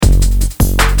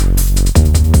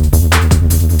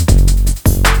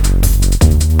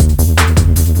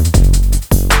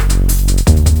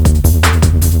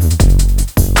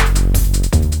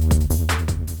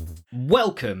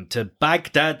welcome to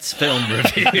Baghdad's Film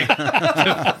Review,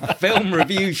 the film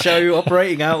review show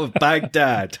operating out of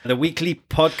Baghdad, the weekly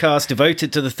podcast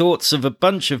devoted to the thoughts of a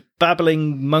bunch of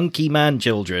babbling monkey man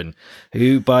children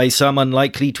who, by some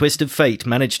unlikely twist of fate,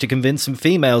 managed to convince some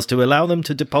females to allow them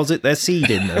to deposit their seed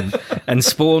in them and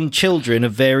spawn children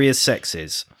of various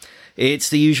sexes. It's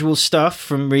the usual stuff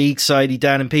from Reeg, Sidey,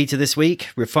 Dan and Peter this week,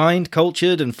 refined,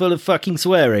 cultured and full of fucking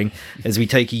swearing, as we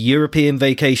take a European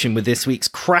vacation with this week's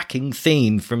cracking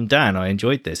theme from Dan. I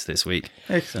enjoyed this week.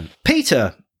 Excellent.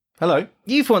 Peter. Hello.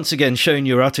 You've once again shown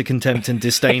your utter contempt and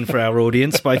disdain for our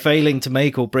audience by failing to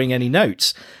make or bring any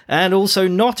notes, and also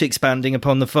not expanding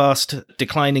upon the fast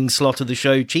declining slot of the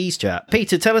show, Cheese Chat.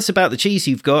 Peter, tell us about the cheese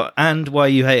you've got and why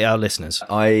you hate our listeners.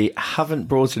 I haven't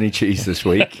brought any cheese this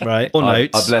week. Right, or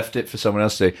notes. I've left it for someone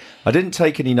else to do. I didn't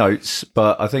take any notes,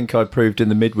 but I think I proved in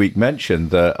the midweek mention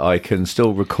that I can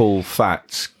still recall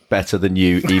facts better than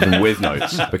you, even with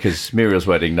notes, because Muriel's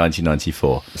wedding,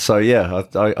 1994. So yeah,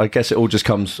 I guess it all just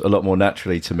comes a lot more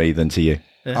naturally to me than to you.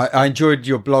 Yeah. I enjoyed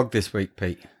your blog this week,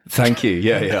 Pete. Thank you.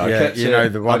 Yeah. I kept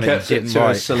the one I kept it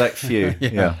to a select few.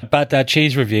 Yeah. Baghdad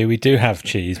cheese review. We do have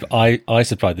cheese, but I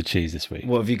supplied the cheese this week.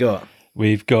 What have you got?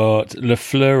 We've got Le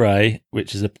Fleuret,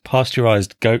 which is a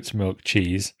pasteurised goat's milk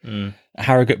cheese,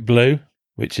 Harrogate Blue,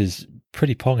 which is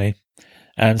pretty pongy,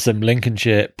 and some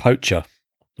Lincolnshire Poacher.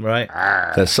 Right.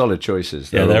 They're solid choices.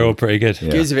 They're all pretty good.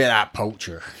 Yeah. Gives a bit of that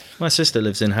poacher. My sister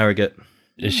lives in Harrogate.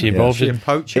 Is she involved in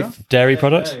poacher? Dairy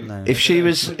products? No. If she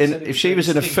was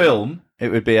in a film,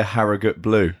 it would be a Harrogate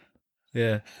Blue.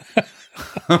 Yeah.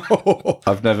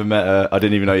 I've never met her. I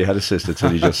didn't even know you had a sister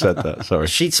till you just said that. Sorry.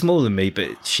 She's smaller than me,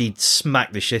 but she'd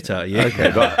smack the shit out of you.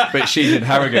 Okay, but she's in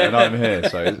Harrogate and I'm here,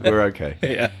 so we're okay.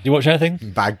 Yeah. You watch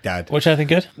anything? Baghdad. Watch anything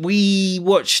good? We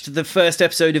watched the first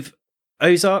episode of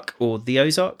Ozark, or The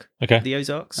Ozark. Okay. The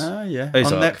Ozarks. Oh, yeah.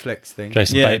 Ozark. On Netflix thing.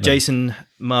 Jason Bateman. Jason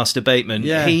Master Bateman.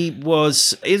 Yeah. It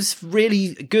was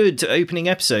really good opening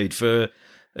episode for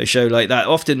a show like that.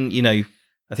 Often, I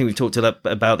think we've talked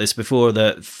about this before,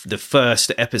 that the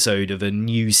first episode of a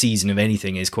new season of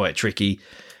anything is quite tricky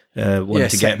one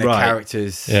to get the right.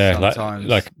 Characters. Yeah,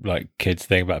 sometimes. like kids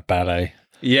think about ballet.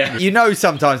 Yeah.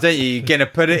 Sometimes, don't you? You're going to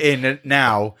put it in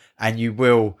now and you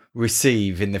will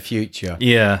receive in the future.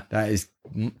 Yeah. That is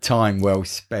time well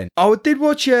spent. I did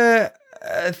watch a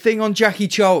thing on Jackie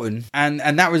Charlton, and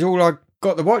that was all I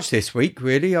got to watch this week,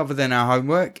 really, other than our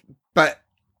homework. But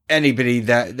anybody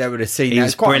that would have seen He that,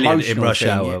 was it's quite brilliant in emotional Rush thing.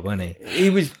 Hour, wasn't he? He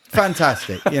was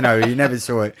fantastic. You never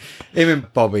saw it. Him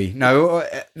and Bobby. No,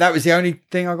 that was the only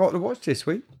thing I got to watch this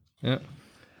week. Yeah.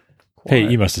 Pete,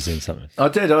 you must have seen something. I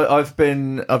did. I've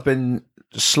been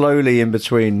slowly in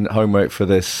between homework for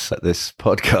this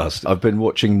podcast. I've been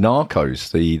watching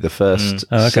Narcos,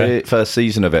 the first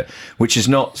season of it, which is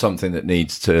not something that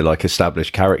needs to establish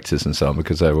characters and so on,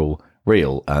 because they're all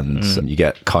real and you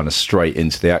get kind of straight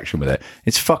into the action with it.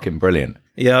 It's fucking brilliant.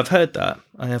 Yeah, I've heard that.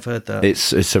 I have heard that.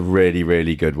 It's a really,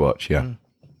 really good watch. Yeah.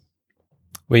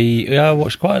 We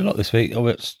watched quite a lot this week.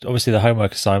 Obviously, the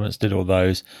homework assignments, did all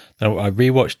those. Then I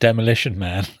rewatched Demolition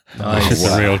Man, which is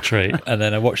a real treat. And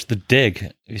then I watched The Dig.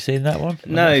 Have you seen that one?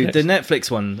 No, the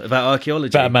Netflix one about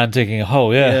archaeology. About a man digging a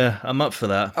hole, Yeah, I'm up for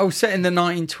that. Oh, set in the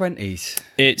 1920s.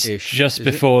 It's just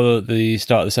before the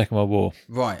start of the Second World War.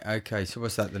 Right, okay. So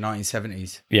what's that, the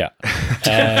 1970s? Yeah.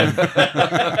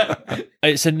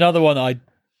 It's another one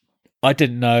I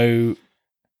didn't know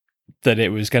that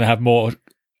it was going to have more.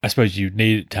 I suppose you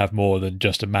need to have more than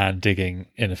just a man digging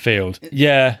in a field.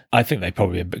 Yeah, I think they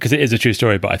probably, because it is a true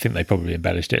story, but I think they probably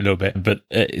embellished it a little bit. But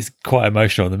it's quite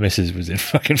emotional. The missus was in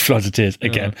fucking floods of tears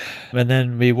again. And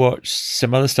then we watched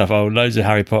some other stuff. Loads of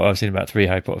Harry Potter. I've seen about 3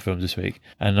 Harry Potter films this week.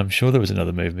 And I'm sure there was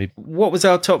another movie. What was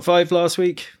our top 5 last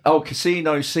week? Oh,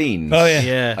 casino scenes. Oh, yeah.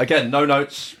 Yeah. Again, no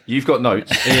notes. You've got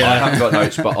notes. I haven't got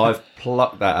notes, but I've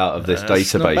plucked that out of this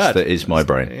database that is my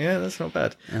brain. Yeah, that's not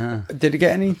bad. Did it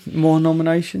get any more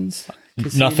nominations?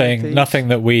 Nothing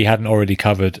that we hadn't already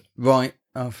covered. Right.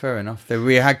 Oh, fair enough.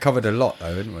 We had covered a lot,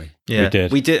 though, hadn't we? Yeah, we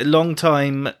did. We did. A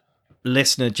long-time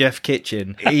listener, Jeff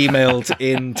Kitchen, emailed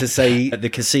in to say the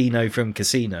casino from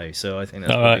Casino. So I think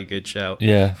that's probably a good shout.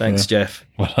 Yeah. Thanks, Jeff.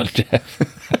 Well done,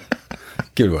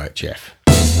 Jeff. Good work, Jeff.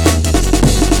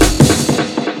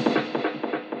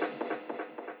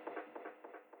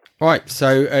 Right,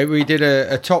 so we did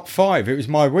a top 5. It was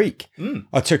my week.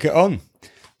 I took it on.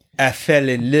 I fell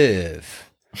in love.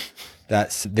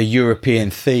 That's the European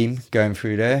theme going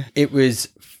through there. It was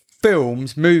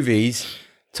movies,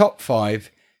 top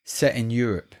 5 set in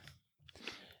Europe.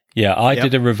 Yeah, I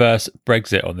did a reverse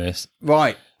Brexit on this.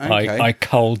 Right, okay. I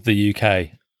culled the UK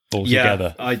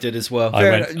altogether. Yeah, I did as well.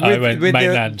 I went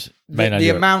mainland. mainland the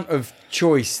Europe. amount of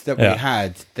choice that we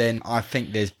had, then I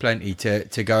think there's plenty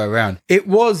to go around. It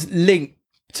was linked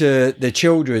to the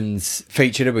children's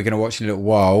feature that we're going to watch in a little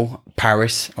while,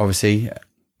 Paris, obviously.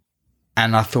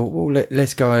 And I thought, well,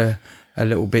 let's go a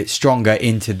little bit stronger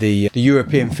into the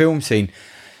European film scene.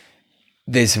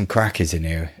 There's some crackers in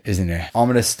here, isn't there? I'm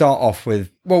going to start off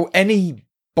with, any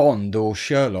Bond or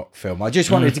Sherlock film. I just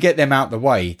wanted to get them out the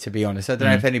way, to be honest. I don't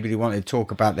know if anybody wanted to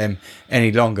talk about them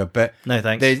any longer, but no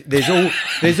thanks. There's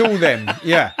all them.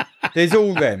 Yeah, there's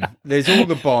all them. There's all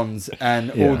the Bonds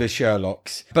and all the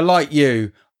Sherlocks. But like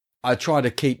you, I try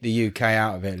to keep the UK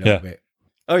out of it a little bit.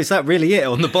 Oh, is that really it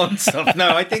on the Bond stuff?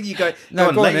 No, I think you go. Go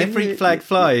on, let your freak flag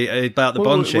fly about the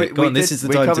Bond shit. Go on, this is the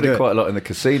time to do it. We covered it quite a lot in the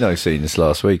casino scenes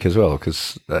last week as well,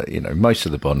 because most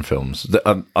of the Bond films.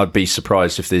 I'd be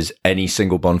surprised if there's any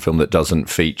single Bond film that doesn't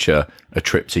feature a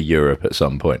trip to Europe at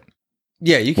some point.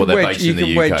 Yeah, you can wedge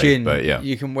in. But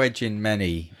you can wedge in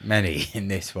many in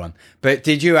this one. But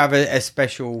did you have a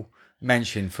special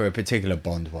mention for a particular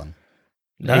Bond one?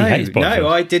 No,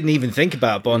 I didn't even think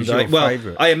about Bond.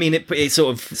 Favourite? I mean, it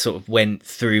sort of went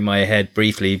through my head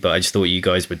briefly, but I just thought you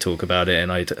guys would talk about it,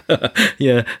 and I'd,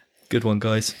 good one,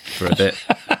 guys, for a bit.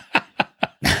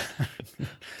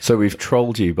 So we've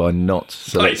trolled you by not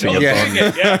selecting a Bond.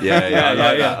 I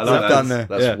like that.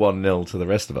 That's 1-0 to the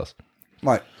rest of us.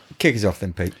 Right, kick us off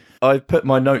then, Pete. I've put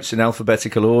my notes in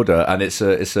alphabetical order, and it's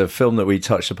a film that we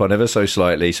touched upon ever so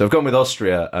slightly. So I've gone with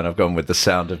Austria, and I've gone with The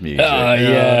Sound of Music.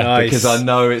 Nice. Because I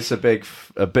know it's a big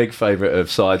favourite of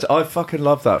Sides. I fucking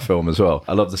love that film as well.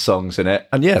 I love the songs in it,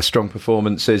 and strong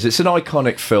performances. It's an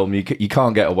iconic film. You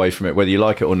can't get away from it, whether you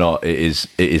like it or not. It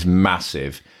is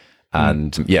massive.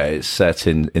 And it's set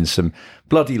in some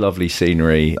bloody lovely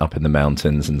scenery up in the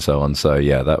mountains and so on. So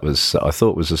that was, I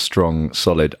thought, was a strong,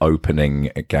 solid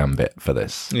opening gambit for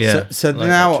this. Yeah. So like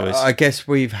now I guess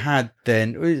we've had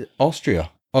then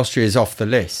Austria. Austria's off the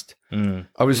list.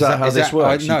 Oh, is that how this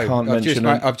works? No, you can't mention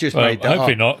it. I've just made that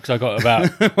hopefully up. not, because I got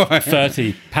about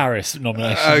 30 Paris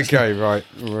nominations. Okay, right.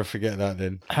 We'll forget that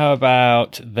then. How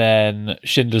about then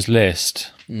Schindler's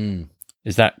List?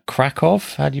 Is that Krakow?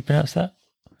 How do you pronounce that?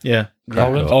 Yeah.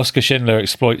 Poland? Oscar Schindler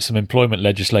exploits some employment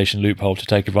legislation loophole to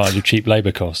take advantage of cheap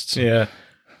labour costs. Yeah.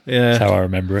 That's how I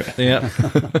remember it. Yeah.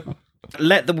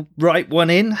 Let the right one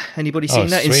in. Anybody seen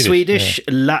that? In Swedish,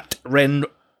 Lat den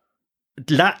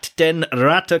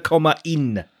rata komma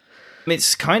in.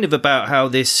 It's kind of about how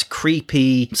this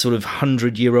creepy sort of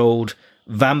 100-year-old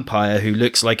vampire who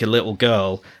looks like a little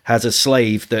girl has a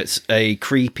slave that's a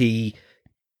creepy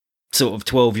sort of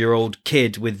 12-year-old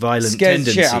kid with violent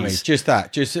tendencies. Shit, I mean, just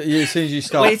that. Just as soon as you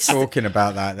start talking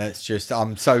about that, that's just.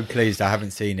 I'm so pleased I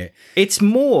haven't seen it. It's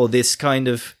more this kind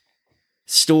of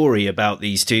story about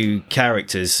these two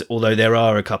characters, although there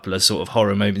are a couple of sort of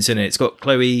horror moments in it. It's got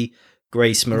Chloe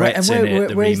Grace Moretz in it.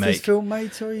 The where's remake. This film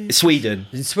made? Sorry, Sweden.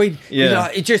 In Sweden. Yeah.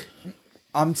 It just.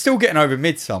 I'm still getting over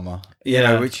Midsummer.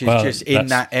 Which is just in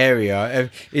that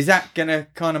area. Is that going to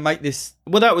kind of make this?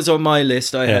 Well, that was on my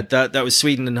list. I had that. That was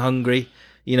Sweden and Hungary.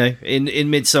 In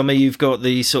Midsummer, you've got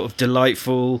the sort of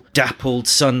delightful, dappled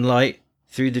sunlight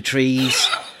through the trees.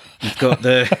 You've got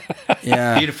the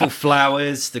beautiful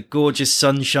flowers, the gorgeous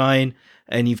sunshine,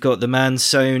 and you've got the man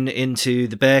sewn into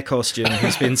the bear costume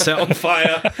who's been set on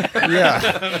fire.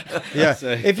 Yeah.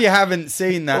 So, if you haven't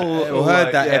seen that or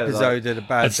heard that episode of the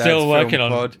Bad Dads still working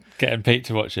Film on Pod, getting Pete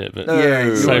to watch it, but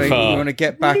so far you want to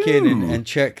get back in and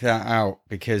check that out,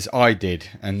 because I did,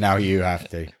 and now you have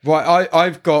to. Right,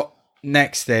 I've got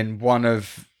next then one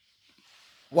of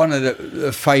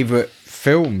the favourite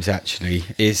films actually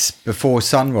is Before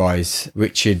Sunrise,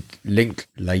 Richard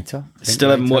Linklater. Still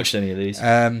haven't watched any of these.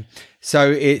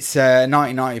 So it's a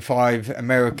 1995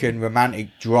 American romantic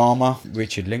drama,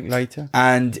 Richard Linklater,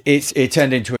 and it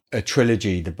turned into a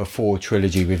trilogy, the Before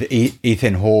trilogy, with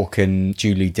Ethan Hawke and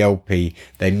Julie Delpy.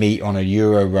 They meet on a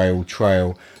Eurorail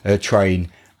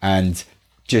train and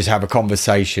just have a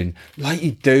conversation like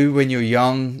you do when you're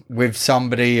young with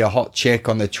somebody, a hot chick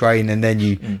on the train, and then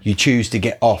you choose to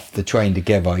get off the train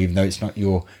together, even though it's not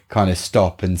your kind of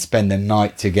stop, and spend the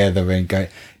night together and go,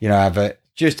 have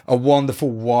just a wonderful,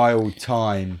 wild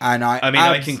time. And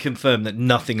I can confirm that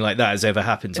nothing like that has ever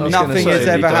happened to me. Nothing has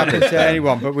ever happened to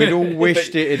anyone, but we'd all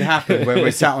wished it had happened, where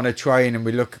we're sat on a train and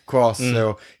we look across,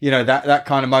 or, that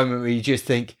kind of moment where you just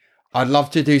think, I'd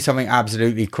love to do something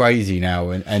absolutely crazy now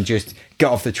and just get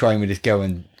off the train with this girl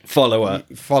and follow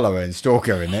her and stalk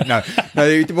her. And no,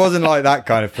 it wasn't like that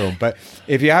kind of film. But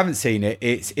if you haven't seen it,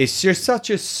 it's just such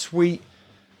a sweet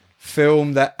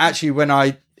film that actually, when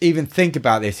I even think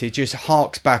about this, it just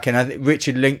harks back. And I think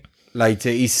Richard Linklater,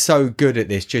 he's so good at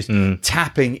this, just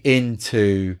tapping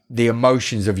into the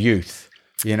emotions of youth.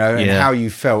 and how you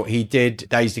felt. He did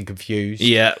Dazed and Confused.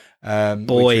 Yeah.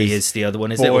 Boy is the other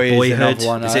one, is it? Or Boyhood?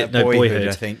 Is it? No, Boyhood,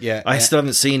 I think. Yeah. I still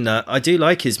haven't seen that. I do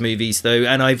like his movies though,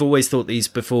 and I've always thought there's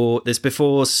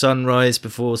before sunrise,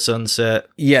 before sunset.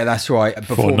 Yeah, that's right.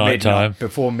 Before nighttime.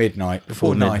 Before midnight.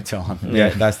 Before nighttime. Yeah,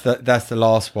 that's the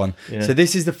last one. Yeah. So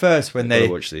this is the first when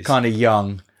they're kind of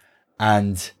young,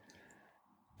 and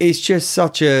it's just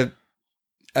such a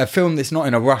film that's not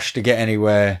in a rush to get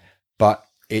anywhere, but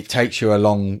it takes you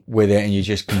along with it, and you're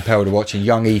just compelled to watch. And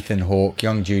young Ethan Hawke,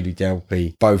 young Julie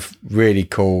Delpy, both really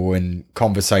cool, and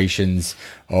conversations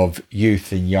of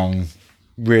youth and young.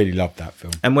 Really love that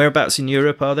film. And whereabouts in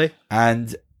Europe are they?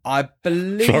 And I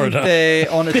believe Florida.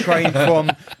 They're on a train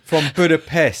from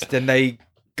Budapest, and they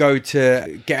go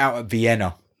to get out at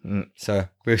Vienna. So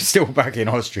we're still back in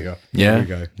Austria. Yeah. There we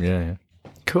go. Yeah.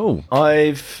 Cool.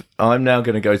 I'm now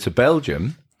going to go to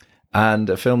Belgium. And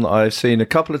a film that I've seen a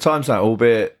couple of times now,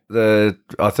 albeit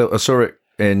I saw it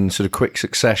in sort of quick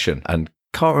succession and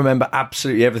can't remember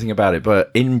absolutely everything about it,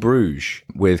 but In Bruges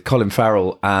with Colin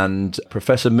Farrell and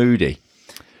Professor Moody.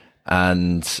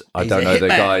 And I don't know the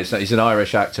guy's. He's an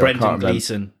Irish actor. Brendan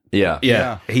Gleeson.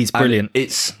 Yeah. He's brilliant.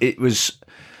 And it was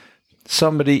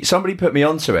somebody put me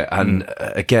onto it, and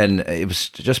again, it was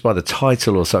just by the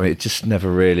title or something. It just I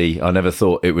never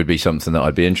thought it would be something that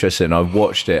I'd be interested in. I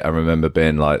watched it. I remember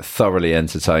being like thoroughly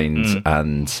entertained,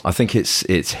 and I think it's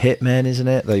Hitmen, isn't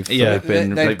it?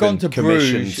 They've gone to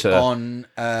Bruges on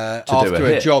after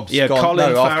a job's gone.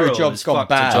 After a job's gone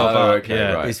bad.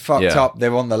 Right. It's fucked up.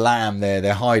 They're on the lam there.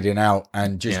 They're hiding out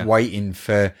and just waiting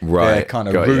for their kind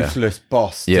of ruthless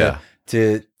boss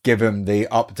to give them the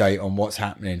update on what's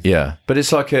happening. Yeah, but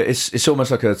it's like it's almost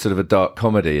like a sort of a dark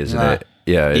comedy, isn't it?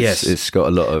 Yeah, it's got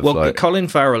a lot of Colin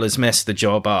Farrell has messed the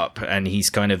job up, and he's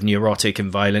kind of neurotic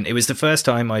and violent. It was the first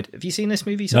time have you seen this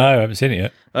movie? No, I haven't seen it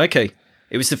yet. Okay.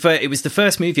 It was the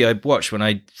first movie I watched when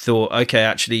I thought, okay,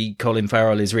 actually Colin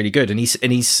Farrell is really good, and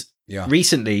he's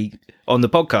recently on the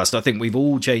podcast, I think we've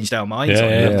all changed our minds on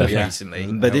him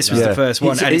recently. But this was the first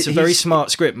one, and it's a very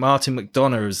smart script. Martin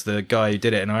McDonagh is the guy who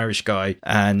did it, an Irish guy,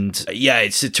 and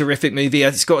it's a terrific movie.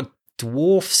 It's got a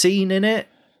dwarf scene in it.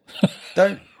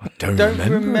 Don't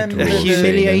remember a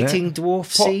humiliating dwarf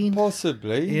scene,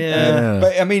 possibly.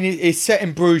 But I mean, it's set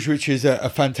in Bruges, which is a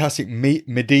fantastic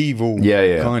medieval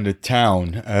kind of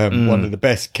town. One of the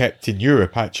best kept in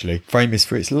Europe, actually. Famous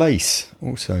for its lace,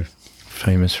 also.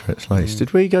 Famous for its lace.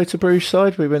 Did we go to Bruges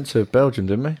side? We went to Belgium,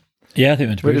 didn't we? Yeah, I think we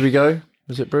went to Bruges. Where did we go?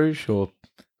 Was it Bruges or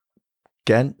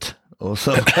Ghent or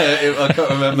something? I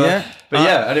can't remember. But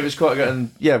and it was quite good.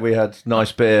 And we had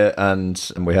nice beer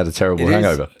and we had a terrible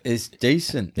hangover. It's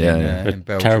decent. In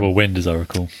Belgium. Terrible wind, as I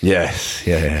recall. Yes.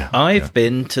 Yeah. I've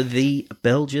been to the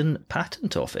Belgian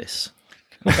Patent Office.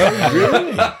 Oh,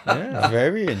 really? Yeah.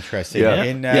 Very interesting.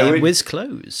 It was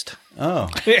closed. Oh.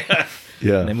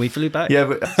 Yeah. And then we flew back. Yeah,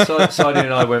 but Sadie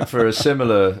and I went for a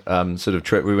similar sort of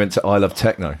trip. We went to I Love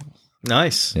Techno.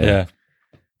 Nice. Yeah.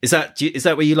 Is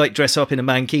that where you like dress up in a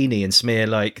mankini and smear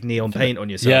like neon paint on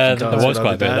yourself? Yeah, there was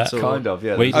quite a bit of that. Kind of,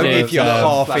 yeah. We did, if you're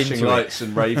half flashing into lights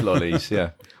and rave lollies,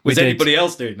 yeah. Was anybody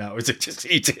else doing that, or was it just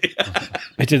you two?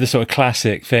 We did the sort of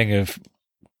classic thing of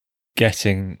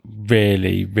getting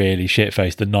really, really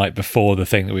shit-faced the night before the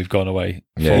thing that we've gone away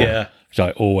for. Yeah. Which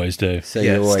I always do. So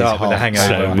you always start with a hangover.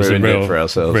 So it was a Ruined it for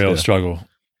ourselves, real struggle.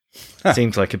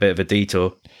 Seems like a bit of a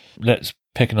detour. Let's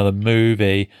pick another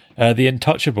movie. The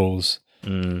Untouchables.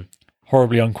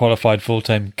 Horribly unqualified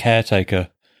full-time caretaker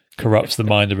corrupts the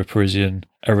mind of a Parisian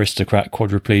aristocrat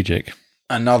quadriplegic.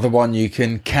 Another one you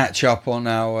can catch up on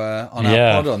our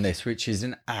pod on this, which is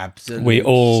an absolute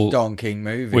stonking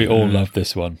movie. We all love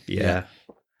this one. Yeah.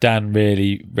 Dan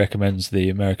really recommends the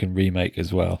American remake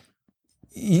as well.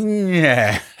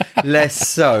 Yeah, less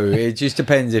so. It just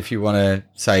depends if you want to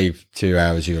save 2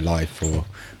 hours of your life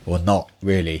or not,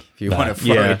 really. If you want to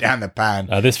throw it down the pan.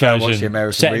 This version, watch the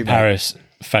American set remake. in Paris,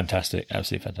 fantastic.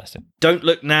 Absolutely fantastic. Don't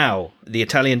Look Now, the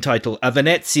Italian title, A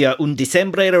Venezia un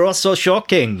Dicembre rosso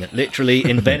shocking, literally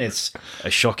in Venice, a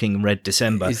shocking red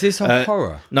December. Is this a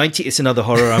horror? It's another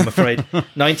horror, I'm afraid.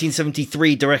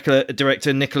 1973,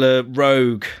 director Nicola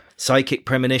Roeg, psychic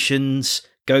premonitions,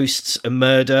 ghosts, a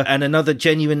murder, and another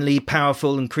genuinely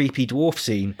powerful and creepy dwarf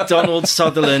scene. Donald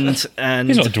Sutherland and...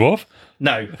 He's not a dwarf.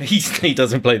 No, he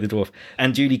doesn't play the dwarf.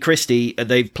 And Julie Christie,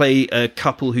 they play a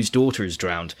couple whose daughter is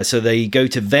drowned. So they go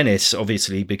to Venice,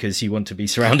 obviously, because you want to be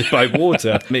surrounded by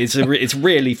water. It's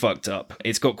really fucked up.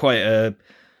 It's got quite a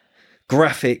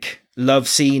graphic love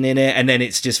scene in it, and then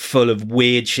it's just full of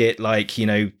weird shit, like,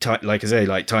 like I say,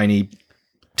 like tiny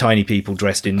people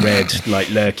dressed in red,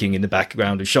 like lurking in the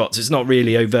background of shots. It's not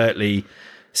really overtly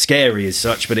scary as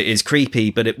such, but it is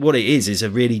creepy. But what it is a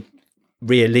really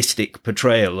realistic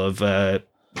portrayal of a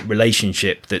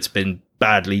relationship that's been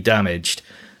badly damaged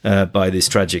by this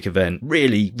tragic event.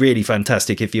 Really, really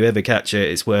fantastic. If you ever catch it,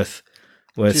 it's worth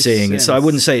seeing. So I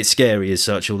wouldn't say it's scary as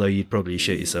such, although you'd probably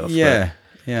shit yourself. Yeah,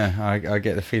 I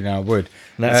get the feeling I would.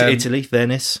 And that's Italy,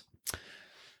 Venice.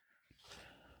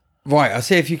 Right, I'll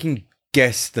see if you can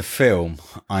guess the film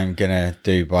I'm going to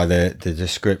do by the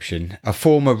description. A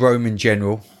former Roman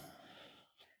general.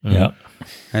 Yeah.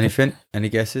 Anything? Any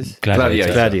guesses?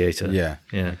 Gladiator. Yeah.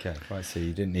 Yeah. Okay, right, so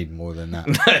you didn't need more than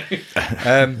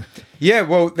that. Yeah,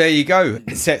 well, there you go.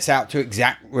 It sets out to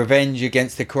exact revenge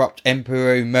against the corrupt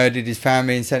emperor who murdered his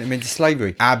family and sent him into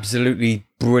slavery. Absolutely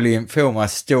brilliant film. I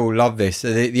still love this.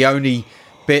 The only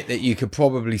bit that you could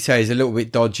probably say is a little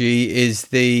bit dodgy is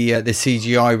the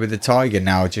CGI with the tiger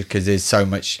now, just because there's so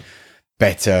much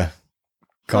better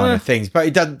kind of things, but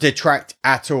it doesn't detract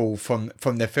at all from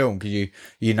the film because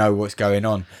you know what's going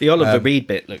on. The Oliver Reed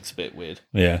bit looks a bit weird.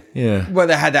 Yeah. Well,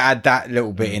 they had to add that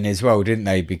little bit in as well, didn't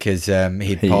they? Because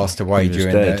he'd passed away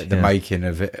during the making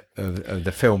of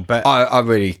the film. But I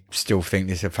really still think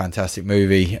this is a fantastic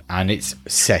movie, and it's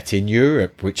set in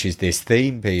Europe, which is this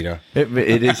theme, Peter.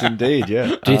 It is indeed.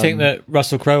 Yeah. Do you think that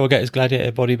Russell Crowe will get his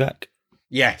gladiator body back?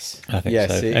 Yes. I think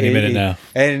so. Any minute now.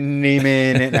 Any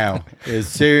minute now. As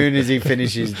soon as he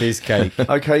finishes this cake.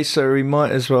 Okay, so we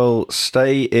might as well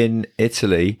stay in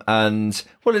Italy. And,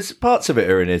 well, it's parts of it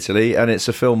are in Italy, and it's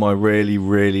a film I really,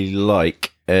 really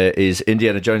like. Is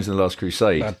Indiana Jones and the Last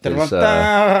Crusade. Quite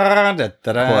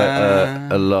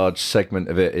a large segment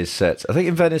of it is set, I think,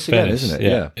 in Venice again, isn't it?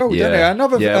 Yeah. Oh, yeah.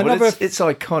 Another. It's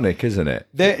iconic, isn't it?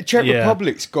 The Czech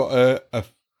Republic's got a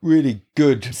really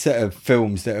good set of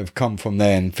films that have come from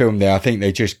there and filmed there. I think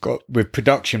they just got, with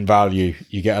production value,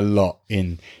 you get a lot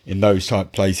in those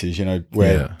type places, you know,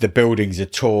 where the buildings are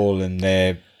tall and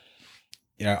they're,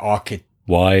 you know,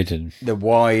 wide and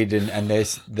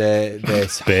there's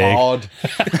hard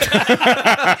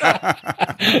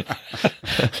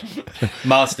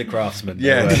Master craftsman.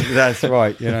 Yeah, that's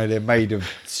right. You know, they're made of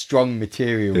strong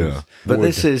materials. Yeah. But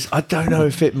this is, I don't know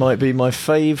if it might be my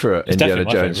favourite Indiana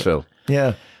Jones film.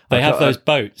 Yeah. They have those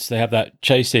boats. They have that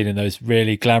chase scene in those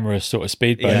really glamorous sort of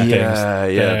speedboat things. Yeah,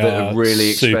 that are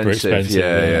really super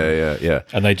expensive. Yeah.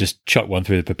 And they just chuck one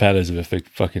through the propellers of a big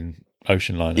fucking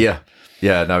ocean liner.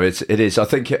 Yeah, no, it is. I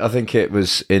think it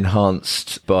was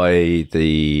enhanced by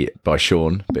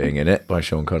Sean being in it, by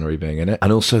Sean Connery being in it,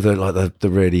 and also the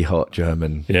really hot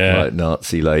German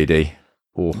Nazi lady.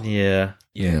 Oh. Yeah.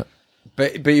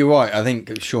 But you're right. I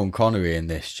think Sean Connery in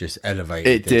this just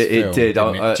elevated this film. It did.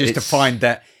 Just to find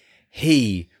that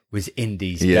he was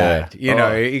Indy's dad, you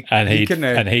know, and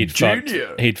he'd fucked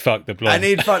the blonde, and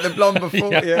he'd fucked the blonde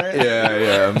before.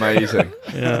 yeah, amazing.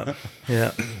 Yeah.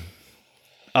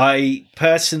 I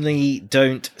personally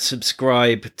don't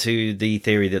subscribe to the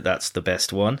theory that that's the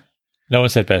best one. No one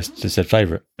said best, just said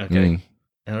favourite. Okay.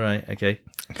 All right. Okay.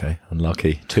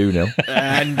 Unlucky. 2-0.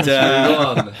 And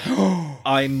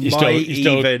I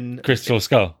even Crystal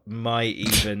Skull. Might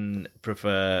even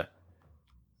prefer.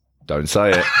 Don't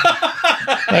say it.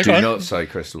 Do not say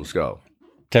Crystal Skull.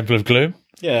 Temple of Gloom.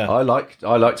 Yeah, I like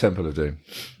Temple of Doom.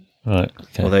 Right.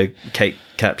 Okay. Although Kate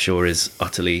Capshaw is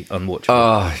utterly unwatchable.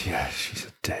 Oh yeah, she's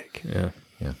a dick. Yeah.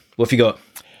 What have you got?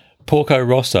 Porco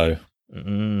Rosso.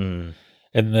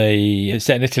 It's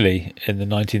set in Italy in the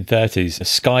 1930s.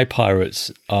 Sky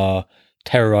pirates are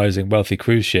terrorizing wealthy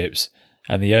cruise ships,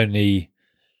 and the only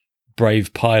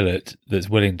brave pilot that's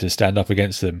willing to stand up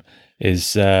against them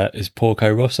is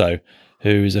Porco Rosso,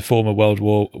 who is a former World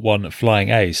War I flying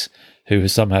ace who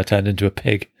has somehow turned into a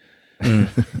pig.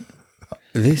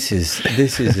 This is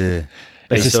a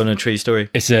based on a true story.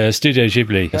 It's a Studio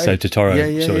Ghibli, so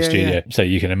Totoro sort of studio. Yeah. So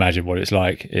you can imagine what it's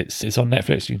like. It's on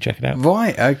Netflix. You can check it out.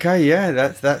 Right. Okay. Yeah.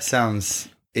 That sounds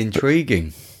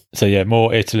intriguing. So yeah,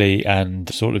 more Italy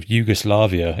and sort of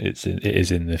Yugoslavia. It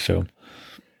is in the film.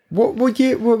 What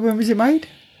year? When was it made?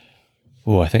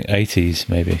 Oh, I think 80s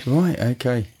maybe. Right.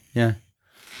 Okay. Yeah.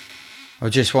 I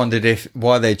just wondered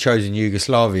why they'd chosen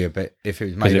Yugoslavia, but if it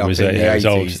was made up in the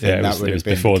 80s, then that would have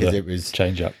been before because the it was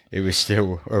change up. It was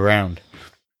still around.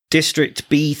 District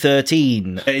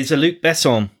B13. It's a Luc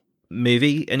Besson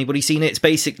movie. Anybody seen it? It's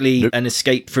basically an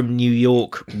Escape from New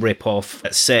York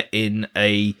ripoff set in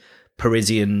a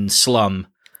Parisian slum.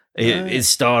 It is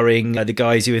starring the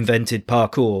guys who invented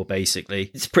parkour,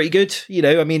 basically. It's pretty good. You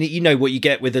know, I mean, you know what you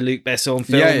get with a Luc Besson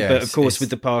film, but of course with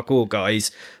the parkour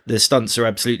guys, the stunts are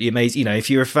absolutely amazing. You know, if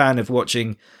you're a fan of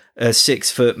watching a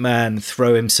 6-foot man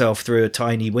throw himself through a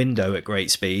tiny window at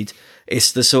great speed,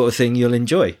 it's the sort of thing you'll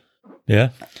enjoy. Yeah.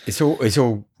 It's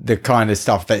all the kind of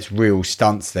stuff that's real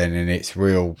stunts then, and it's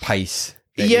real pace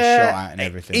that you're shot at and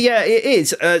everything. Yeah, it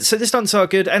is. So the stunts are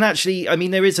good. And actually, I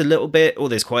mean, there is a little bit, or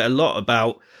there's quite a lot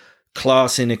about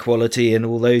class inequality and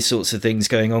all those sorts of things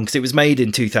going on, because it was made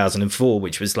in 2004,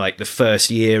 which was like the first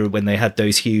year when they had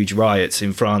those huge riots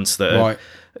in France that are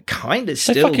kind of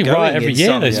still fucking going riot every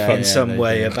year, in some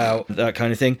way about that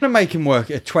kind of thing. They're making work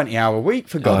a 20-hour week,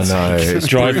 for God's sake.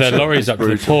 Drive their lorries up to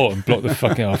the port and block the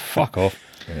fucking... Oh, fuck off.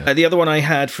 Yeah. The other one I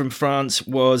had from France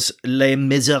was Les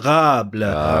Miserables,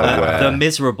 The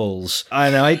Miserables,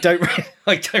 and I don't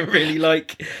really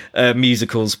like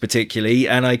musicals particularly,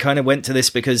 and I kind of went to this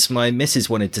because my missus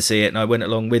wanted to see it, and I went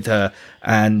along with her,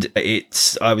 and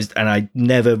I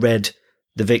never read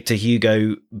the Victor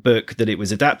Hugo book that it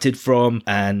was adapted from,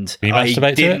 and I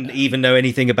didn't even know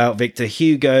anything about Victor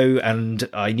Hugo, and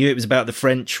I knew it was about the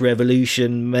French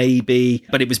Revolution, maybe,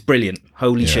 but it was brilliant.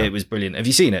 Holy shit, it was brilliant. Have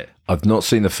you seen it? I've not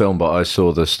seen the film, but I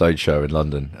saw the stage show in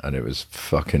London, and it was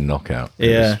fucking knockout.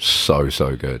 It was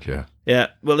so good, yeah. Yeah,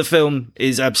 well, the film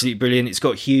is absolutely brilliant. It's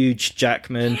got Hugh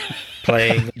Jackman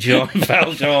playing Jean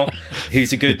Valjean,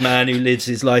 who's a good man who lives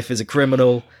his life as a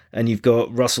criminal. And you've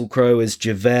got Russell Crowe as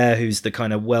Javert, who's the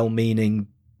kind of well-meaning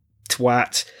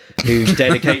twat who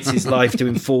dedicates his life to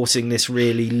enforcing this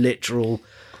really literal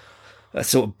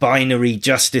sort of binary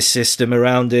justice system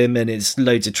around him, and it's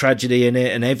loads of tragedy in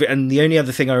it. And the only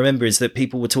other thing I remember is that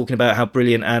people were talking about how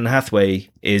brilliant Anne Hathaway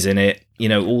is in it. You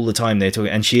know, all the time they're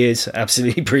talking, and she is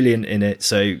absolutely brilliant in it.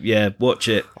 So yeah, watch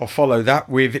it. I'll follow that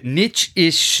with Nichts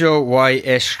ist so wie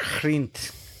es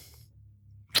scheint,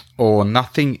 or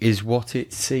Nothing is What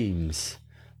It Seems,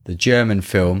 the German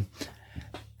film.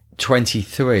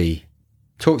 23.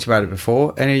 Talked about it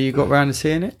before. Any of you got round to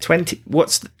seeing it? 20.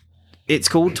 It's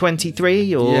called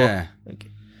 23, or yeah.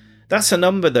 That's a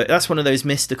number that's one of those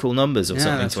mystical numbers or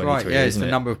something. That's 23, right. Yeah, it's the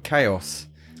it? number of chaos.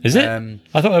 Is it?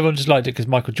 I thought everyone just liked it because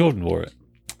Michael Jordan wore it.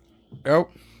 Oh,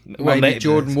 maybe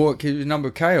Jordan wore it because it was number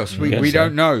of chaos. We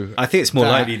don't know. I think it's more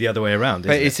likely the other way around.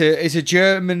 But it's a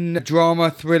German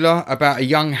drama thriller about a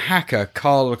young hacker,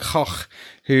 Karl Koch,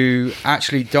 who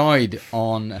actually died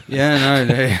on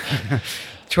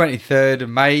 23rd of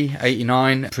May,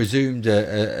 89, presumed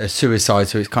a suicide.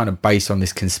 So it's kind of based on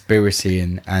this conspiracy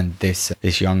and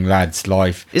this young lad's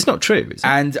life. It's not true, is it?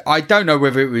 And I don't know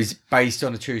whether it was based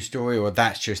on a true story or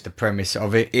that's just the premise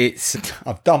of it.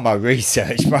 I've done my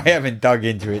research, but I haven't dug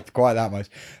into it quite that much.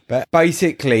 But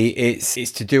basically, it's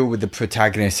to deal with the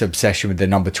protagonist's obsession with the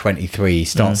number 23. He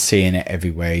starts seeing it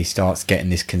everywhere. He starts getting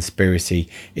this conspiracy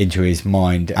into his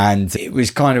mind. And it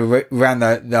was kind of around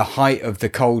the height of the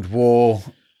Cold War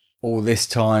all this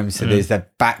time. So there's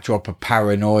that backdrop of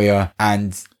paranoia,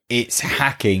 and it's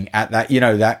hacking at that,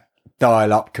 that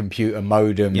dial-up computer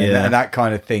modem and that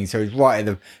kind of thing. So it's right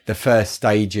at the first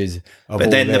stages of But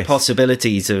all then this. the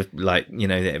possibilities of, that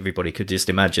everybody could just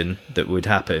imagine that would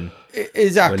happen.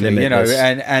 Exactly,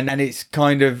 and it's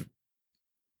kind of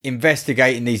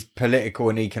investigating these political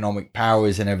and economic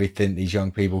powers and everything, these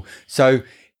young people. So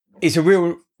it's a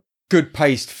real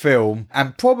good-paced film,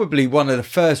 and probably one of the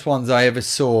first ones I ever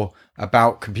saw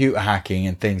about computer hacking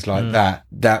and things like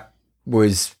that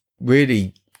was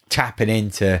really tapping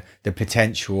into the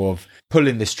potential of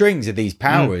pulling the strings of these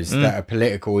powers that are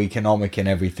political, economic and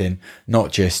everything, not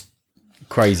just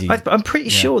crazy. I'm pretty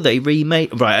sure they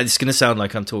remade... Right, it's going to sound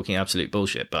like I'm talking absolute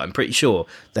bullshit, but I'm pretty sure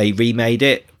they remade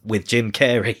it with Jim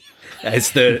Carrey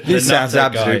as This sounds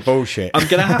absolute bullshit. I'm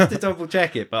going to have to double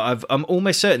check it, but I'm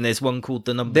almost certain there's one called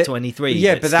The Number 23.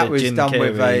 Yeah, but that was Jim done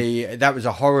Carrey. with that was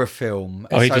a horror film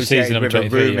he just sees the number with a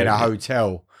 23, room in a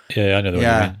hotel. Yeah, I know the one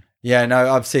you mean. Yeah,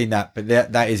 no, I've seen that, but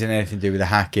that isn't anything to do with the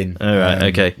hacking. All right,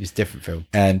 okay. It's a different film.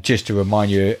 And just to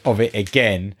remind you of it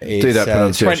again, it's Do that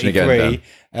pronunciation 23,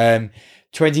 again,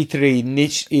 23,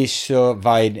 Nichts ist so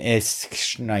wie es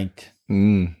schneit.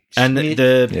 And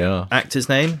the actor's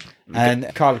name?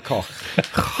 And Karl Koch.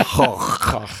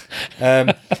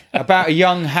 About a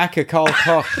young hacker, Karl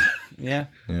Koch. Yeah.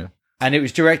 And it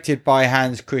was directed by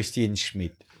Hans Christian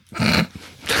Schmidt.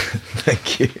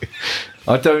 Thank you.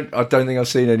 I don't think I've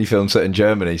seen any film set in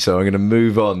Germany, so I'm going to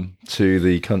move on to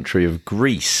the country of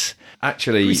Greece.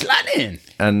 Actually, this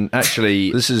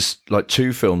is like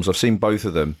two films. I've seen both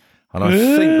of them, and I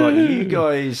think like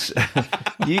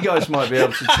you guys might be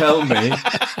able to tell me.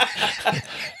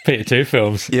 Peter, two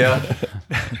films. Yeah,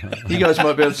 you guys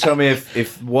might be able to tell me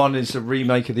if one is a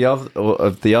remake of the other, or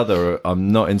of the other.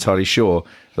 I'm not entirely sure,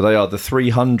 but they are the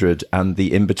 300 and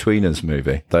the In-Betweeners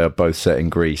movie. They are both set in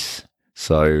Greece.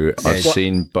 So I've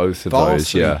seen both of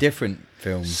those. Yeah, different.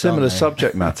 films. Similar aren't they?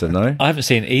 subject matter, no? I haven't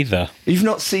seen either. You've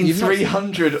not seen You've not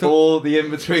 300 or the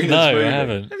In-Betweeners No, movie? I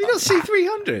haven't. Have you not seen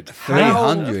 300?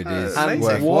 300 is And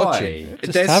worth why? watching.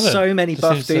 There's haven't. so many Just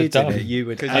buff seems so dudes in dumb. it. You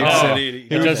would you absolutely.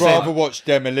 You would does rather seem- watch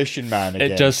Demolition Man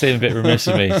again. It does seem a bit remiss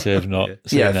of me to have not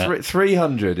seen Yeah, that.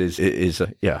 300 is it's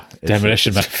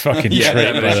Demolition Man, fucking Yeah, treat,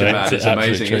 by the Demolition way. Man It's is an absolute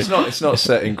amazing. treat. It's not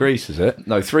set in Greece, is it?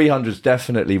 No, 300 is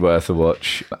definitely worth a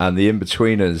watch, and the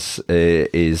In-Betweeners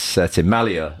is set in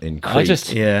Malia in Crete. I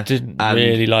just Yeah. didn't And-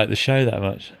 really like the show that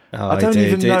much. Oh, I don't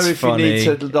even know it's if funny.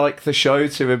 you need to like the show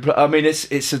to. I mean,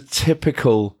 it's a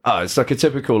typical. It's like a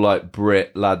typical like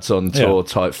Brit lads on tour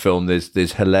type film.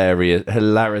 There's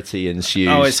hilarity ensues.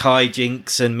 Oh, it's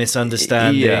hijinks and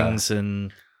misunderstandings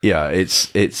and. Yeah,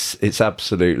 it's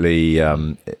absolutely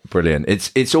brilliant.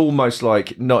 It's almost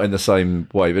like, not in the same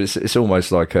way, but it's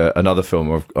almost like another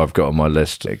film I've got on my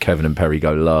list. Kevin and Perry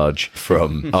Go Large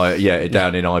from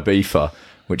down in Ibiza,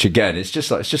 which again it's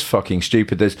just fucking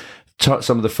stupid. There's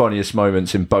some of the funniest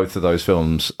moments in both of those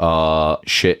films are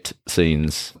shit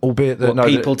scenes, albeit that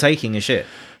People taking a shit.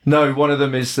 No, one of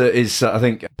them is I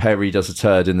think Perry does a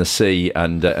turd in the sea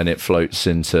and it floats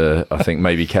into, I think,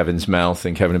 maybe Kevin's mouth,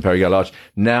 and Kevin and Perry Go Large.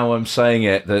 Now I'm saying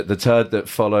it, the turd that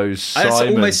follows Simon. That's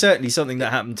almost certainly something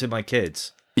that happened to my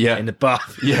kids. Yeah. In the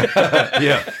bath. Yeah.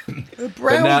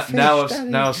 But now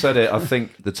I've said it, I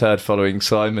think the turd following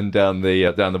Simon down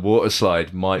the water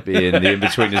slide might be in the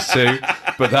In-Betweeners too.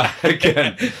 But that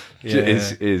again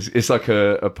is it's like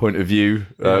a point of view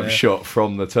shot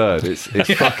from the turd. It's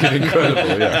fucking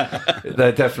incredible. Yeah,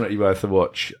 they're definitely worth a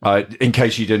watch. In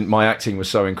case you didn't, my acting was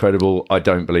so incredible. I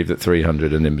don't believe that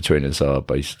 300 and In-Betweeners are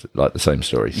based like the same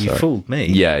story. You fooled me.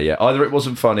 Yeah. Either it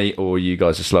wasn't funny or you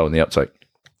guys are slow on the uptake.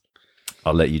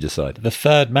 I'll let you decide. The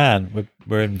Third Man,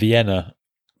 we're in Vienna.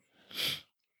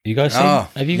 You guys seen?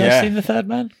 Have you guys seen The Third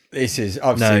Man? I've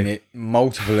seen it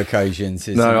multiple occasions.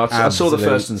 It's I saw the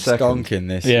first and second. Stonk in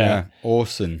this. Yeah.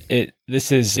 Awesome.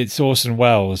 It's Orson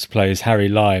Welles plays Harry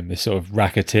Lime, this sort of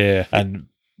racketeer, and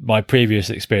my previous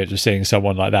experience of seeing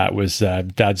someone like that was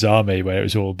Dad's Army, where it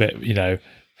was all a bit,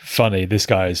 funny. This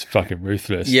guy is fucking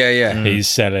ruthless. Yeah. He's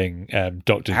selling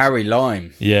Dr. Harry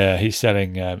Lime. Yeah, he's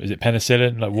selling, is it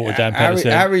penicillin? Like watered down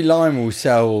penicillin? Harry Lime will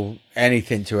sell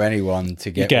anything to anyone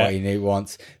to get what he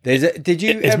wants. His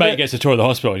mate gets a tour of the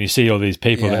hospital and you see all these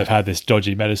people that have had this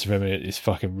dodgy medicine from him, and it's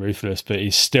fucking ruthless, but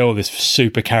he's still this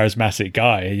super charismatic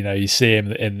guy. You see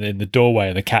him in the doorway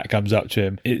and the cat comes up to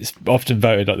him. It's often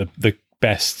voted like the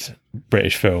best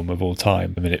British film of all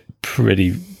time. I mean, it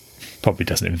probably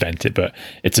doesn't invent it, but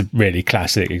it's a really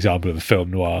classic example of a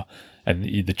film noir. And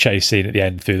the chase scene at the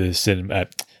end through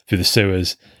the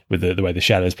sewers with the way the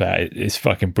shadows play out, it's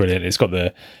fucking brilliant. It's got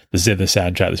the Zither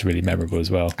soundtrack that's really memorable as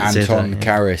well. Anton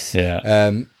Karis.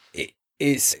 Yeah.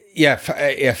 It's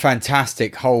a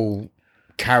fantastic whole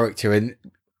character, and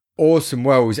Orson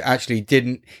Welles actually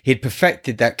he'd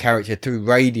perfected that character through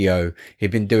radio.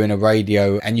 He'd been doing a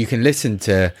radio, and you can listen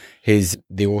to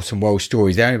the Orson Welles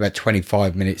stories. They're only about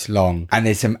 25 minutes long, and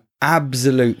there's some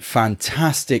absolute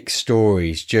fantastic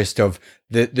stories just of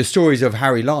the stories of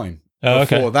Harry Lime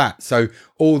before that. So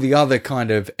all the other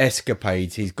kind of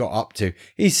escapades he's got up to,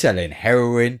 he's selling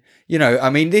heroin. I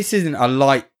mean, this isn't a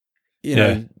light,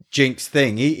 jinx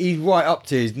thing. He's right up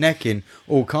to his neck in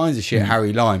all kinds of shit,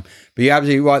 Harry Lime. But you're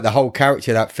absolutely right. The whole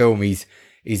character of that film, he's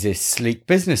a sleek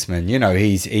businessman.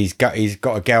 He's got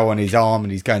a girl on his arm,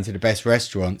 and he's going to the best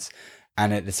restaurants.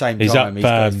 And at the same time, he's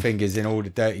got his fingers in all the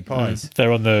dirty pies.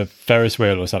 They're on the Ferris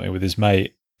wheel or something with his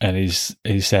mate, and he's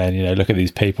saying, look at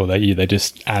these people. They're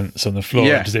just ants on the floor.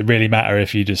 Yeah. Does it really matter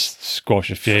if you just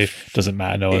squash a few? Doesn't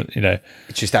matter. No one,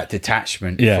 It's just that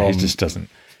detachment. Yeah, from, he just doesn't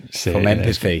see from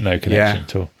empathy. No connection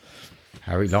at all.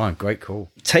 Harry Lime, great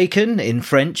call. Taken, in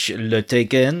French, Le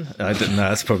Taken. I don't know,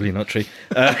 that's probably not true.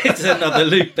 It's another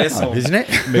Luc Besson Isn't it?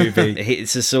 movie.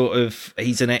 It's a sort of,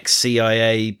 he's an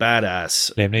ex-CIA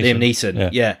badass. Liam Neeson.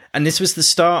 Yeah. And this was the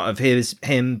start of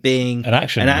him being an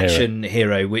action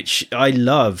hero, which I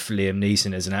love Liam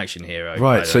Neeson as an action hero.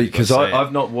 Right, so because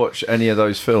I've not watched any of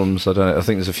those films. I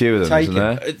think there's a few of them, isn't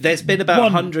there? There's been about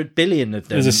 100 billion of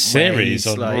them. There's a series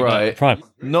on Prime.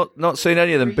 Not seen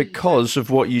any of them because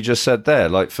of what you just said there.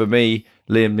 Like for me,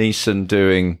 Liam Neeson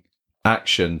doing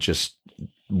action just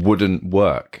wouldn't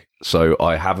work, so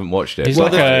I haven't watched it. He's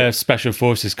like a special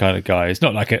forces kind of guy. It's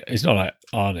not like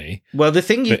Arnie. Well, the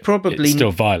thing you probably it's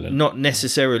still violent. Not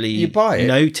necessarily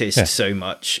noticed so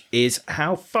much is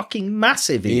how fucking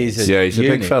massive he is. He's a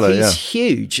big fella. He's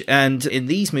huge, and in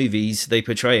these movies they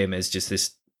portray him as just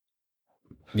this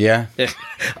Yeah.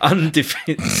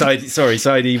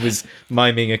 Sidey was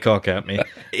miming a cock at me.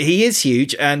 He is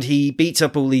huge, and he beats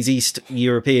up all these East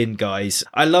European guys.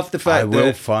 I love the fact I will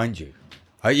that find you.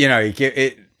 You know,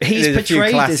 he's he's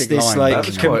portrayed as this like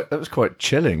That was quite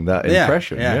chilling, that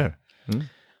impression. Yeah.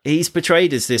 he's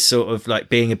portrayed as this sort of like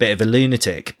being a bit of a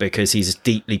lunatic because he's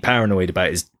deeply paranoid about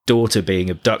his daughter being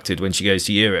abducted when she goes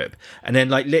to Europe, and then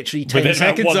like literally 10 Within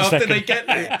seconds 1 after second. they get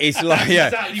there, It's like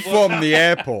exactly from the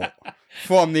airport.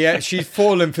 She's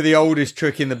fallen for the oldest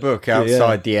trick in the book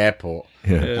outside the airport.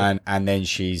 Yeah. And then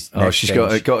she's She's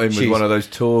got in with one of those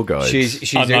tour guides.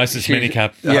 She's Unlicensed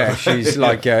minicab. Yeah, she's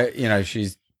like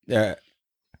she's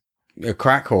a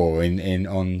crack whore in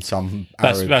on some.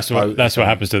 That's Arab boat. what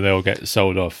happens to them. They all get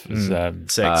sold off as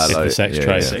sex sex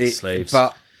trade. sex slaves.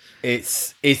 But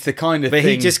it's the kind of But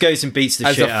thing. he just goes and beats the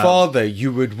as shit a out. father,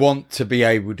 you would want to be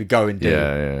able to go and do.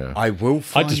 Yeah. I will.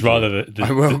 Find I'd just you. rather that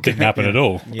I will it didn't happen at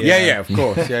all. Yeah, of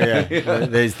course. Yeah.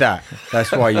 There's that.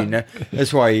 That's why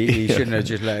That's why he shouldn't have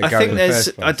just let it I go. think in the there's.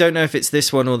 first place. I don't know if it's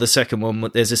this one or the second one.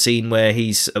 But there's a scene where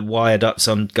he's wired up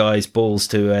some guy's balls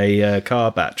to a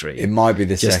car battery. It might be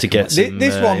the Just to second get one. some,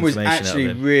 This one was information out of actually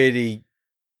him. really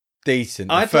decent.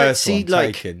 The I'd like to first see, one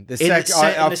like, taken. The in second,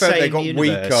 set in I the felt they same got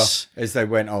universe. weaker as they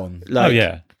went on. Like, Oh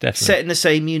yeah, definitely. set in the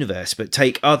same universe, but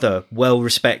take other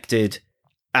well-respected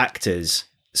actors.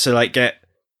 So, like, get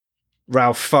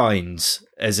Ralph Fiennes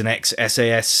as an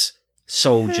ex-SAS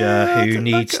soldier who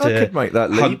needs I to could make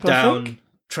that hunt leap, I down think.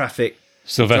 traffic.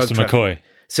 Sylvester drug McCoy.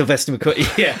 Sylvester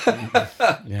McCoy, yeah.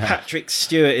 Patrick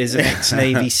Stewart is an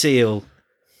ex-Navy SEAL.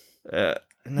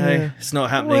 No, it's not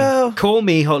happening. Well- Call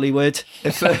me, Hollywood.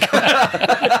 If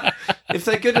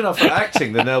they're good enough at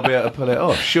acting, then they'll be able to pull it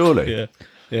off. Surely.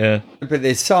 Yeah. But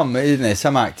there's some, isn't there?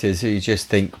 Some actors who you just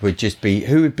think would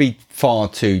would be far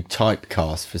too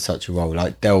typecast for such a role,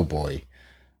 like Del Boy.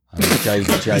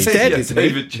 David Jason. dead, isn't he?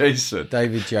 David Jason.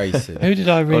 David Jason. Who did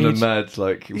I read? On a mad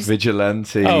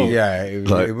vigilante. Oh. Yeah, it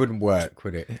wouldn't work,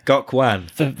 would it? Gok Wan.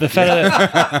 The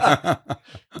fella,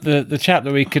 the chap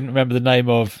that we couldn't remember the name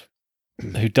of,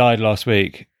 who died last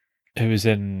week, who was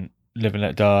in Live and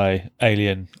Let Die,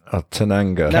 Alien.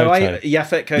 Tananga. No, Koto.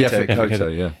 Yaphet Kotto. Yaphet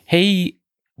Kotto, yeah. He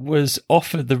was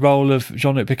offered the role of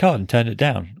Jean-Luc Picard and turned it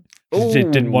down. He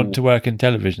didn't want to work in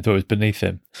television. Thought it was beneath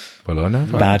him. Well, I know.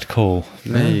 Bad call.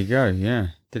 There you go. Yeah,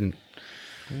 didn't.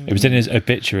 It was in his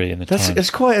obituary in the time. It's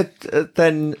quite a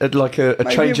change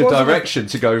it of wasn't direction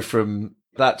to go from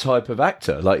that type of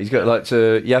actor. Like he's got like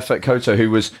to Yaphet Kotto, who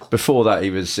was before that he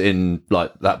was in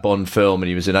like that Bond film and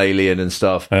he was in Alien and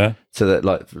stuff. Yeah. So that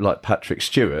like Patrick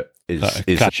Stewart is Like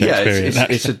a is clash of experience.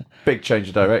 it's a big change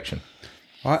of direction.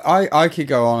 I could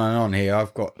go on and on here.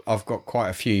 I've got quite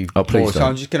a few. Oh, please more, so don't.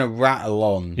 I'm just going to rattle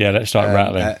on. Yeah, let's start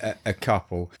rattling. A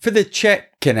couple for the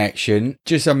Czech connection.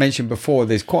 Just I mentioned before,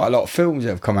 there's quite a lot of films that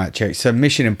have come out Czech. So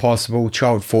Mission Impossible,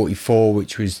 Child 44,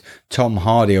 which was Tom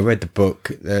Hardy. I read the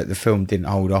book. The film didn't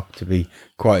hold up to be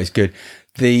quite as good.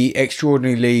 The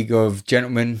Extraordinary League of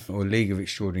Gentlemen, or League of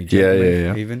Extraordinary Gentlemen,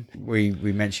 yeah. even. We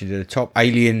mentioned at the top.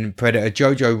 Alien, Predator,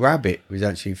 Jojo Rabbit was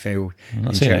actually filmed in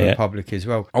seen Czech it yet. Republic as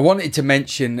well. I wanted to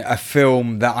mention a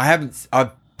film that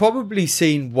I've probably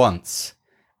seen once,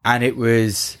 and it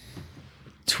was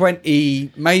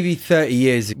 20, maybe 30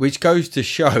 years, which goes to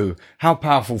show how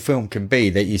powerful film can be,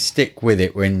 that you stick with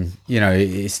it when,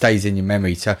 it stays in your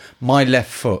memory. So My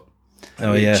Left Foot,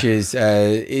 which is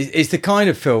it's the kind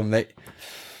of film that,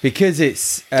 because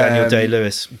it's Daniel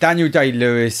Day-Lewis. Daniel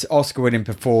Day-Lewis, Oscar-winning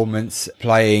performance,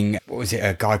 playing, what was it,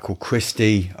 a guy called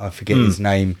Christie, I forget his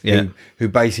name, who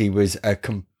basically was a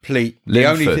complete... The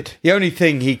only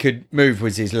thing he could move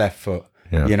was his left foot.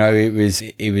 Yeah. It was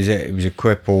a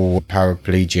cripple,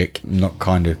 paraplegic. I'm not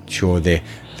kind of sure the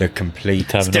complete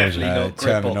Terminology. Definitely not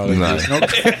terminology. No. It's not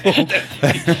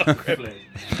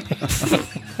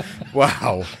cripple.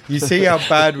 Wow, you see how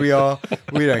bad we are?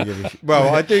 We don't give a shit.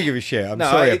 Well, I do give a shit. I'm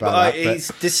sorry about that. But He's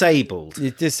disabled.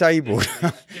 you're disabled.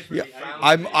 Yeah,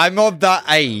 I'm of that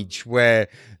age where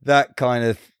that kind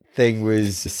of thing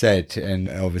was said, and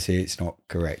obviously it's not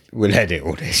correct. We'll edit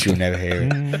all this. You'll never hear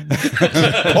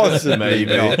it. Possibly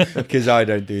Maybe. not, because I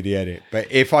don't do the edit.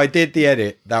 But if I did the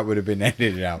edit, that would have been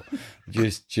edited out.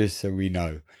 Just so we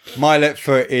know. My Left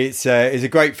Foot, it's a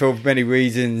great film for many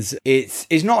reasons. It's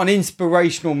not an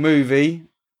inspirational movie,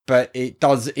 but it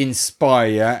does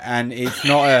inspire, and it's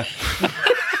not a...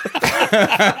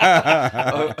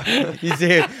 You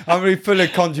see, I'm really full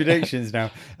of contradictions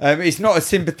now. It's not a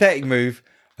sympathetic move,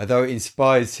 although it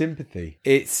inspires sympathy.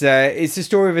 It's the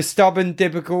story of a stubborn,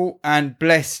 difficult, and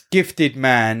blessed, gifted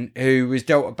man who was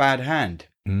dealt a bad hand,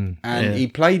 and he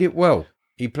played it well.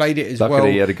 He played it as Luckily, well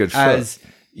he had a good foot. as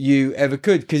you ever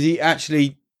could, because he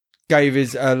actually gave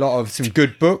us a lot of some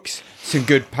good books, some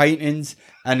good paintings,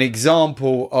 an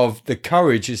example of the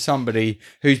courage of somebody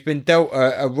who's been dealt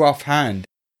a rough hand.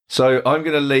 So I'm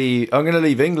going to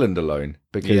leave England alone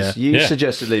because you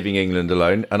suggested leaving England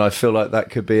alone, and I feel like that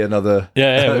could be another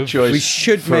choice. We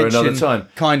should for mention another time.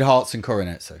 Kind Hearts and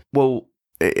Coronets. So. Well,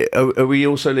 are we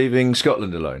also leaving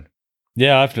Scotland alone?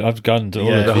 Yeah, I've gone to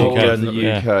all of The whole of the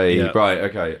UK. UK. Yeah. Right,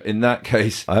 okay. In that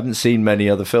case, I haven't seen many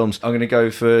other films. I'm going to go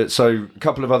for a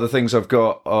couple of other things I've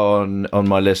got on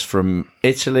my list from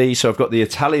Italy. So I've got The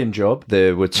Italian Job.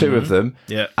 There were two of them.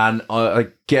 Yeah. And I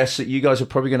guess that you guys are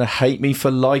probably going to hate me for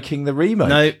liking the remake.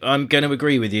 No, I'm going to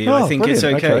agree with you. Oh, I think it's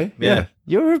brilliant. okay. Yeah.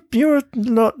 You're a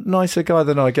lot nicer guy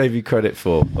than I gave you credit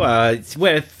for. Well, it's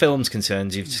where film's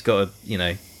concerned, you've just got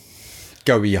to,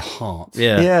 Go with your heart.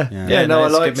 Yeah, no, I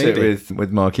it's a liked good it movie.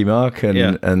 with Marky Mark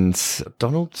and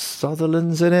Donald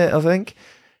Sutherland's in it, I think.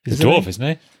 He's a dwarf, isn't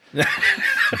he?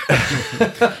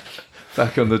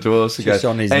 Back on the dwarves again. Just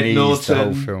on his Ed knees Norton, the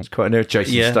whole film. it's quite near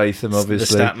Jason Statham, obviously.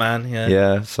 The stat man, yeah.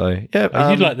 Yeah, so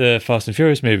yeah. You'd like the Fast and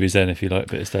Furious movies then, if you like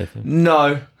a bit of Statham.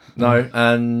 No,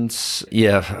 and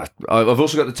yeah, I've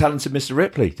also got The Talented Mr.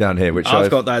 Ripley down here, which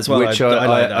I've got that as well. Which I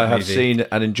like that I have movie. seen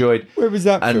and enjoyed. Where was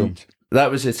that And filmed?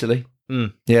 that was Italy.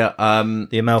 Mm. Yeah,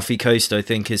 The Amalfi Coast, I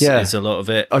think, is a lot of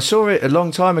it. I saw it a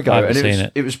long time ago, I haven't and seen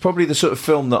it. it was probably the sort of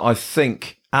film that I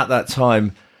think at that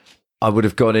time I would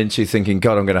have gone into thinking,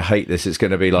 God, I'm going to hate this. It's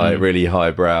going to be like really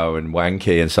highbrow and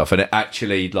wanky and stuff. And it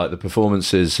actually, like the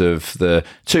performances of the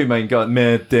two main guys,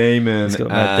 Matt Damon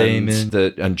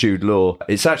and Jude Law,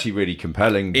 it's actually really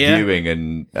compelling viewing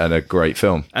and a great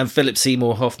film. And Philip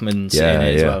Seymour Hoffman's in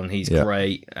it as well, and he's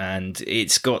great. And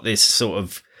it's got this sort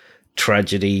of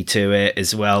tragedy to it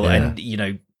as well. Yeah. And,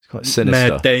 It's quite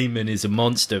sinister. Matt Damon is a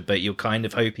monster, but you're kind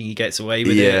of hoping he gets away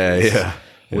with it. Yeah.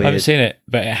 I haven't seen it,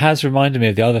 but it has reminded me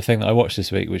of the other thing that I watched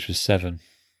this week, which was Seven.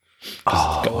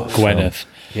 Gwyneth.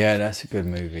 Yeah, that's a good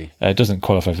movie. It doesn't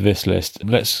qualify for this list.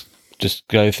 Let's just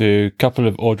go through a couple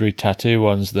of Audrey Tattoo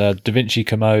ones. The Da Vinci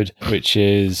Commode, which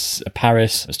is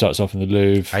Paris. It starts off in the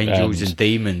Louvre. Angels and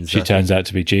Demons. She turns out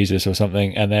to be Jesus or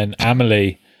something. And then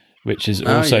Amelie, which is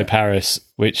also Paris,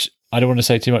 which I don't want to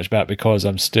say too much about because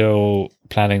I'm still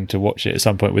planning to watch it at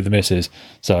some point with the missus.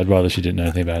 So I'd rather she didn't know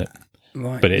anything about it.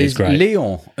 Right. But it is great.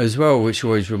 Leon as well, which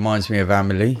always reminds me of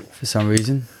Amelie for some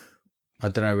reason. I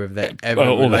don't know if they're ever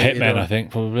All the related Hitmen, or- I think,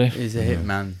 probably. Is a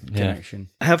Hitman connection.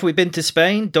 Have we been to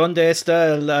Spain? ¿Dónde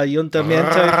está el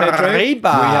ayuntamiento, Pedro? We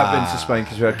have been to Spain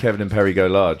because we had Kevin and Perry go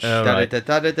large.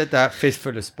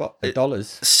 Fistful of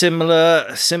dollars.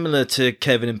 Similar to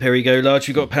Kevin and Perry Go Large,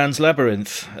 we've got Pan's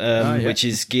Labyrinth, which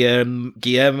is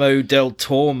Guillermo del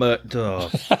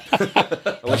Toro.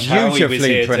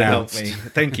 Beautifully pronounced.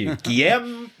 Thank you.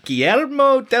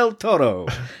 Guillermo del Toro.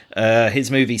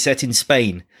 His movie set in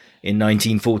Spain in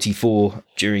 1944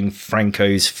 during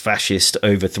Franco's fascist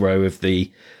overthrow of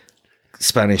the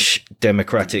Spanish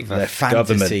Democratic Left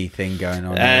government. Fantasy thing going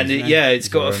on. And there, isn't it's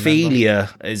got Ophelia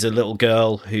as a little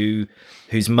girl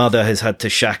whose mother has had to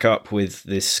shack up with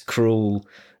this cruel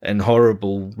and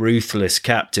horrible, ruthless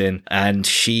captain, and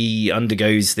she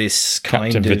undergoes this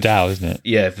kind Captain of Vidal, isn't it?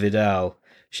 Yeah, Vidal.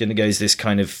 She undergoes this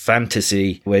kind of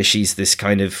fantasy where she's this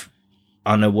kind of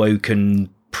unawoken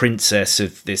princess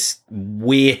of this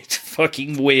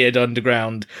fucking weird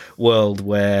underground world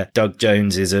where Doug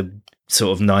Jones is a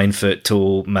sort of 9 foot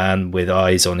tall man with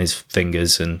eyes on his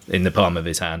fingers and in the palm of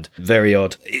his hand. Very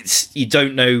odd. You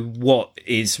don't know what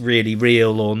is really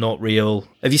real or not real.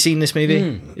 Have you seen this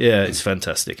movie? Yeah, it's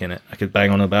fantastic, isn't it? I could bang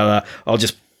on about that. I'll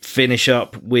just finish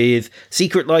up with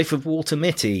Secret Life of Walter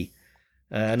Mitty.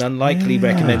 An unlikely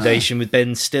recommendation with Ben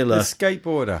The Stiller.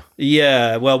 skateboarder.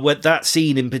 Yeah, well, that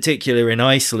scene in particular in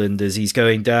Iceland as he's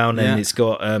going down and it's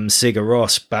got Sigur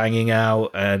Rós banging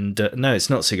out, and no, it's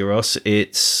not Sigur Rós,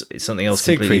 it's something else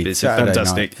completely. But it's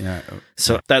fantastic.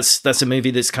 So that's a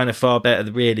movie that's kind of far better,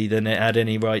 really, than it had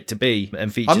any right to be,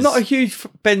 and features. I'm not a huge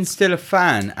Ben Stiller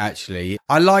fan, actually.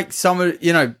 I like some of,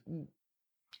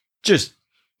 just.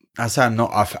 I say I'm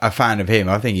not a fan of him.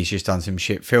 I think he's just done some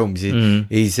shit films.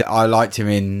 I liked him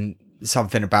in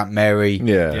Something About Mary.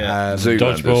 Yeah.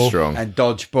 Zoolander's Dodgeball. strong. And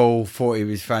Dodgeball. Thought he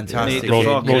was fantastic.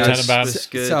 Royal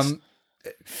Tenenbaums. good.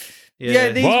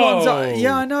 These ones.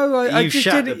 I know. I You've just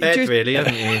shat the didn't. bed, really,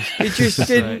 haven't you? It just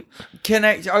didn't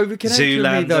overconnect with me,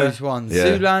 Zoolander. those ones. Yeah.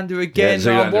 Zoolander again,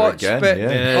 Zoolander I watched, again, but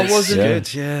yeah. I wasn't.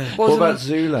 Good, yeah. What about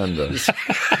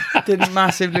Zoolander? Didn't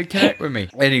massively connect with me.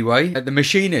 Anyway, The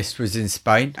Machinist was in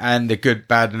Spain, and The Good,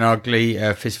 Bad and Ugly,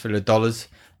 Fistful of Dollars,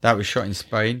 that was shot in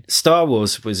Spain. Star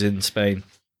Wars was in Spain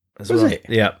as Was well. it?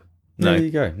 Yeah. No. There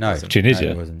you go. No, Tunisia.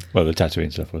 it wasn't. Well, the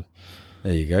Tatooine stuff was.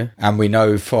 There you go. And we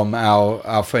know from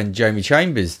our friend Jamie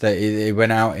Chambers that he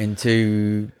went out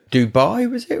into Dubai,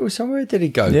 was it, or somewhere? Did he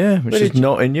go? Yeah, which is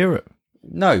not in Europe.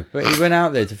 No, but he went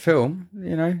out there to film,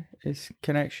 his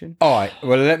connection. All right,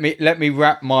 well, let me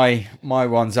wrap my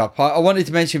ones up. I wanted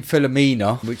to mention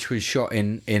Philomena, which was shot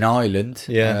in Ireland.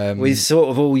 Yeah, we sort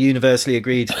of all universally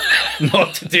agreed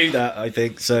not to do that, I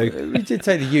think. So we did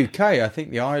say the UK. I think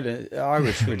the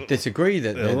Irish would disagree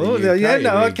that they're the UK. Yeah,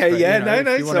 no,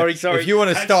 okay, but, sorry. If you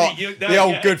want to start the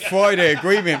old Good Friday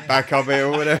agreement back up here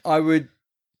or whatever, I would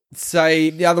say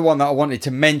the other one that I wanted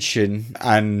to mention,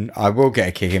 and I will get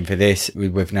a kick in for this,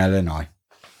 with Nell and I.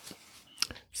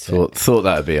 Thought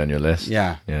that would be on your list.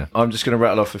 Yeah. I'm just going to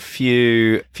rattle off a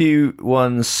few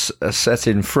ones set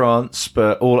in France,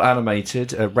 but all animated.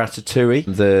 Ratatouille,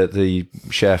 the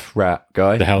chef rat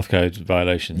guy. The health code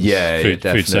violations. Yeah,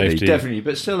 food safety. Definitely,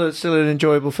 but still an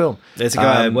enjoyable film. There's a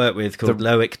guy I work with called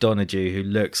Loic Donahue who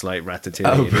looks like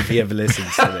Ratatouille. If he ever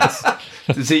listens to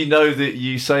this, does he know that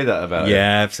you say that about him?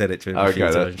 Yeah, I've said it to him. a few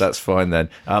times. That's fine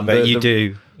then. But you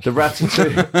do. The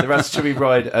Ratatouille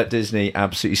ride at Disney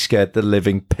absolutely scared the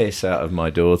living piss out of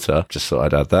my daughter. Just thought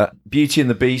I'd add that. Beauty and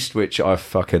the Beast, which I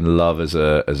fucking love as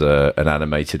an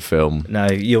animated film.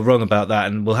 No, you're wrong about that,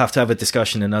 and we'll have to have a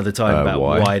discussion another time about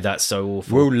why that's so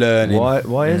awful. We'll learn.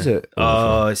 Why is it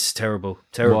awful? Oh, it's terrible.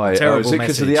 Terrible. Why? Terrible. Is it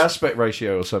because of the aspect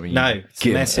ratio or something? No, it's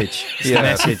the message. It's the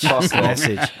message. It's the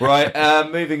message.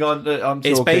 Right, moving on.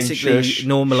 It's basically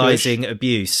normalising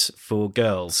abuse for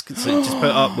girls. So just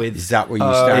put up with. Is that what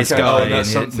you stand this guy? That's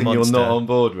something you're not on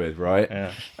board with, right?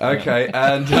 Yeah. Okay,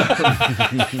 and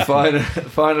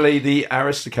finally, the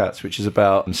Aristocats, which is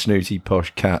about snooty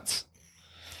posh cats.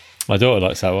 My daughter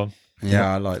likes that one.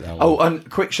 Yeah, I like that one. Oh, and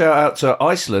quick shout out to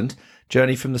Iceland.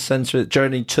 Journey to the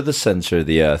Centre of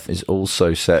the Earth is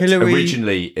also set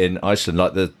originally in Iceland,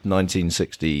 like the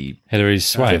 1960. Hillary's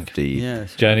Swank. 50.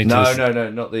 Yes. Journey to No,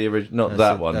 not the original, not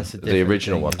that one. That's a The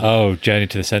original thing. one. Oh, Journey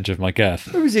to the Centre of my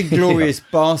Gaff. It was Inglourious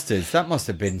Bastards. That must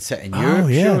have been set in Europe.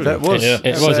 Surely. that was. It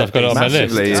was. I've got it on my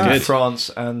list. Massively It's in good.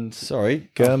 France and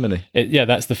Germany.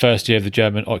 That's the first year of the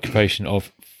German occupation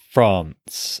of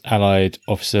France. Allied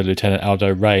officer Lieutenant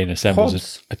Aldo Rain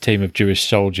assembles a team of Jewish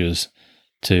soldiers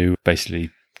to basically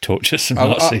torture some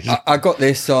Nazis. I got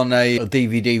this on a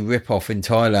DVD rip-off in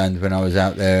Thailand when I was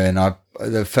out there, and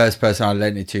the first person I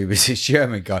lent it to was this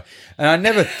German guy, and I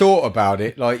never thought about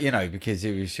it, because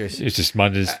it was just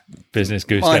mind his business,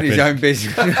 goose mind his stepping. own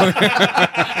business.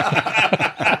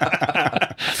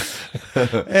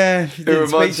 Yeah, he didn't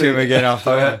speak to him again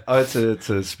after that. I had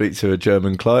to speak to a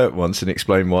German client once and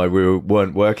explain why we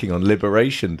weren't working on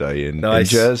Liberation Day in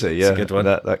Jersey. Yeah, that's a good one.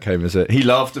 That came as he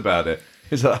laughed about it.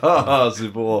 He's like,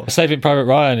 the war. Saving Private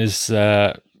Ryan is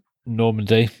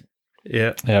Normandy.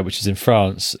 Yeah, which is in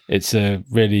France. It's a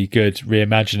really good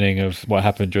reimagining of what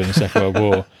happened during the Second World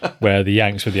War, where the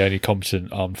Yanks were the only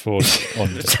competent armed force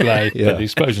on display. But the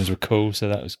explosions were cool, so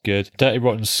that was good. Dirty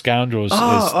Rotten Scoundrels.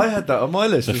 I had that on my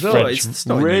list as well. It's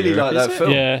not really Europe, like that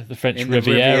film. Yeah, the French In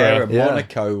Riviera. the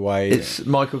Monaco way. It's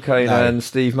Michael Caine and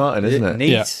Steve Martin, isn't it?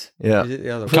 Nice. Yeah. Is it the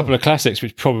other A couple of classics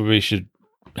which probably should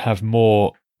have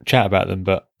more chat about them,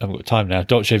 but I haven't got time now.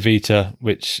 Dolce Vita,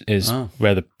 which is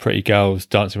where the pretty girls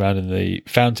dance around in the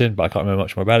fountain, but I can't remember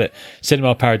much more about it.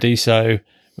 Cinema Paradiso,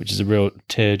 which is a real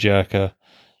tearjerker.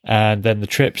 And then The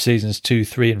Trip, seasons 2,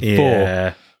 3 and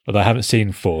 4. Although I haven't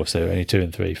seen 4, so only 2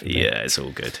 and 3 for me. Yeah, it's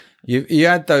all good. You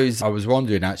had those. I was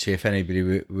wondering actually if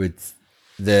anybody would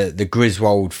the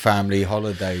Griswold family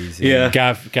holidays.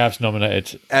 Gav's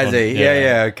nominated. Has he?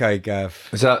 Yeah. Okay, Gav.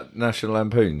 Is that National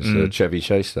Lampoon's the Chevy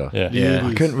Chase star? Yeah.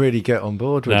 I couldn't really get on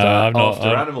board with No, that I'm not- after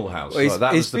I'm- Animal House. Well, Like,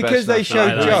 that was it's the because best they National showed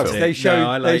Lampoon jugs.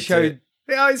 film. They showed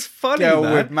Yeah, it's funny. girl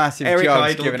man. with massive Eric jugs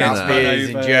Idle giving gets out run beers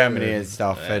in over. Germany and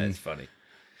stuff, Yeah, and it's funny.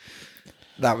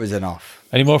 that was enough.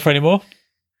 Any more for any more?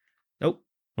 Nope.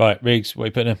 Right, Riggs, what are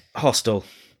you putting in? Hostel.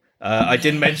 I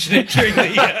didn't mention it during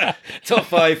the top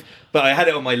 5, but I had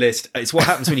it on my list. It's what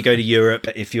happens when you go to Europe.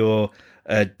 If you're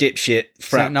a dipshit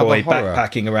frat another boy horror?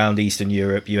 backpacking around Eastern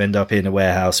Europe, you end up in a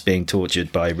warehouse being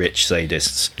tortured by rich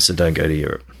sadists. So don't go to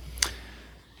Europe.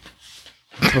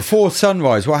 Before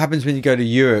sunrise, what happens when you go to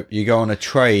Europe? You go on a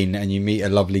train and you meet a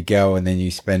lovely girl, and then you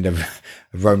spend a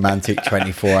romantic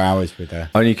 24 hours with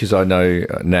her. Only because I know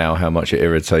now how much it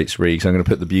irritates Reegs. I'm going to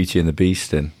put the Beauty and the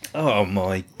Beast in. Oh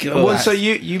my god! Well, so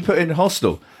you put in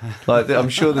Hostel. Like, I'm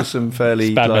sure there's some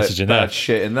fairly bad message in bad that.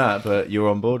 shit in that, but you're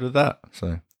on board with that.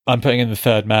 So I'm putting in The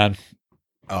Third Man.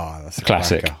 Oh, that's a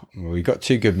Classic. cracker. Well, we got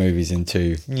 2 good movies in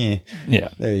 2. Yeah, Yeah,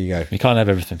 there you go. you can't have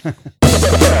everything.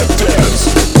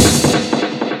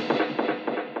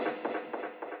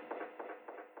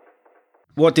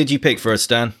 What did you pick for us,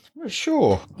 Stan?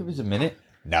 Sure. Give us a minute.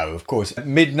 No, of course.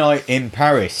 Midnight in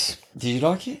Paris. Did you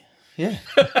like it? Yeah.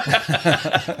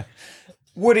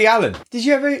 Woody Allen. Did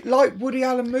you ever like Woody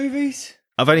Allen movies?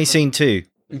 I've only seen 2.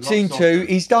 You've seen 2.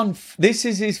 He's done... This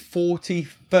is his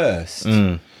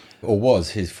 41st. Or was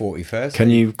his 41st. Can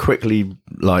you quickly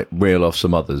reel off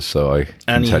some others so I can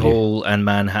Annie tell you? Hall and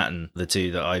Manhattan, the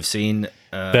 2 that I've seen.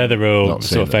 They're the real not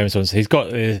sort of seen famous ones. He's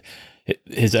got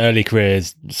his early career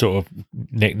is sort of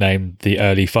nicknamed the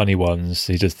early funny ones.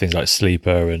 He does things like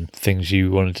Sleeper and things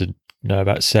you wanted to know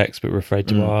about sex but were afraid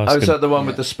to ask. Oh, is that the one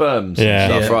with the sperms Yeah.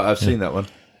 and stuff? Yeah. Right, I've seen that one.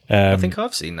 I think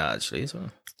I've seen that actually as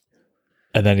well.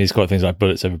 And then he's got things like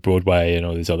Bullets Over Broadway and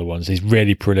all these other ones. He's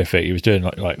really prolific. He was doing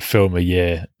like film a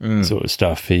year sort of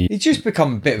stuff. He's just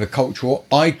become a bit of a cultural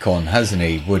icon, hasn't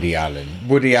he, Woody Allen?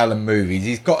 Woody Allen movies.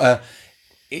 He's got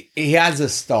he has a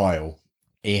style.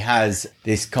 He has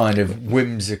this kind of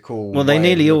whimsical... Well, they way of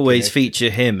nearly looking always at- feature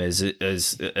him as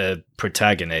a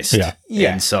protagonist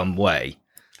Yeah. in some way.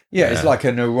 Yeah, it's like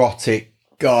a neurotic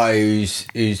guy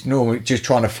who's normally just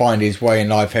trying to find his way in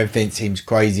life. Everything seems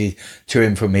crazy to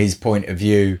him from his point of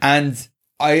view. And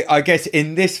I guess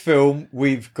in this film,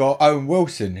 we've got Owen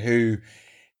Wilson, who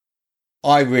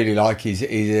I really like.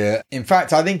 In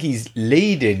fact, I think he's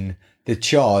leading the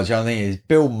charge. I think it's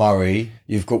Bill Murray.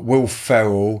 You've got Will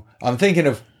Ferrell. I'm thinking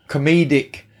of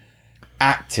comedic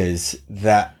actors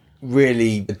that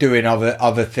really doing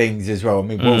other things as well. I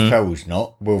mean, Will Ferrell's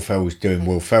not. Will Ferrell's doing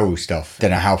Will Ferrell stuff.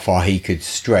 Don't know how far he could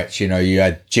stretch. You know, you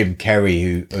had Jim Carrey,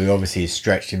 who obviously has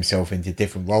stretched himself into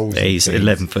different roles. Yeah, he's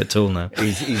 11 foot tall now.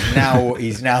 He's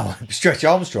now Stretch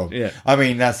Armstrong. Yeah. I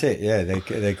mean, that's it. Yeah,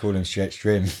 they call him Stretch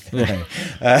Trim.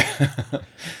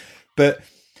 But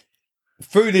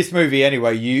through this movie,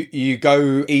 anyway, you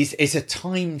go. It's a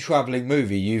time traveling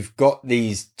movie. You've got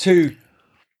these 2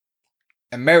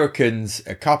 Americans,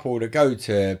 a couple that go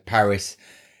to Paris,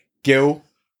 Gil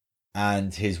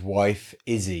and his wife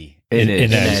Izzy.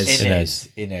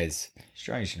 Inez.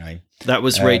 Strange name. That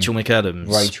was Rachel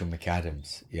McAdams. Rachel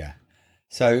McAdams, yeah.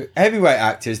 So heavyweight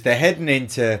actors, they're heading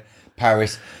into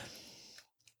Paris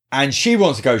and she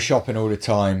wants to go shopping all the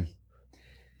time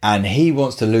and he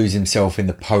wants to lose himself in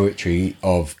the poetry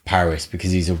of Paris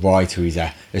because he's a writer, he's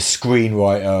a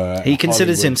screenwriter. He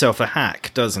considers Hollywood. himself a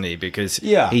hack, doesn't he? Because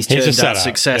Yeah. he's He's turned a out sellout.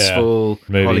 successful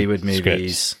Yeah. Hollywood Movie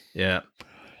movies. scripts. Yeah.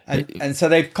 And so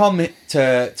they've come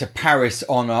to Paris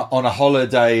on a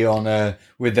holiday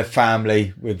with the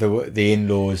family, with the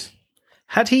in-laws.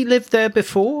 Had he lived there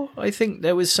before? I think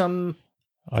there was some...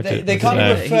 They kind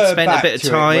of He refer spent a back bit of to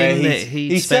it, time where that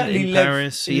he spent certainly in lived-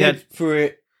 Paris. He lived through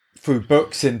it through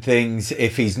books and things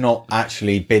if he's not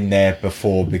actually been there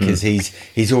before, because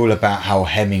he's all about how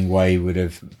Hemingway would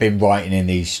have been writing in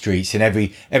these streets, and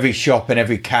every shop and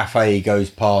every cafe he goes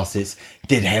past, it's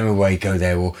did Hemingway go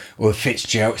there, or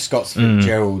Fitzgerald, Scott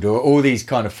Fitzgerald, or all these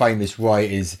kind of famous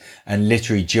writers and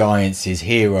literary giants, his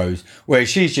heroes, where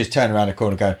she's just turning around the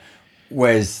corner going,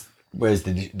 where's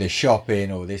the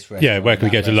shopping or this restaurant? Yeah, where can we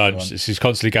that go to lunch? restaurant? She's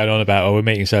constantly going on about, we're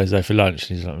meeting so-and-so for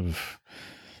lunch. And he's like, "Oof."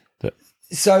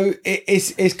 So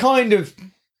it's kind of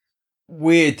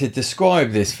weird to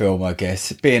describe this film, I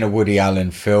guess. Being a Woody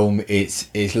Allen film, it's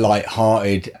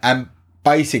light-hearted, and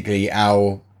basically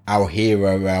our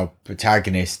hero, our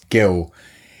protagonist, Gil,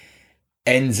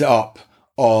 ends up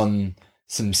on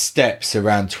some steps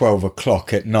around 12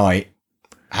 o'clock at night,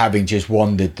 having just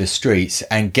wandered the streets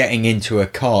and getting into a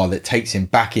car that takes him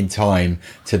back in time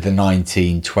to the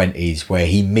 1920s, where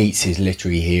he meets his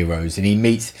literary heroes and he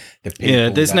meets the people.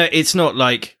 Yeah, it's not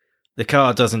like the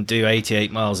car doesn't do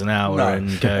 88 miles an hour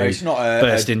and go it's not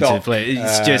burst a into dock, flame.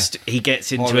 It's just he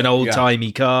gets into an yeah.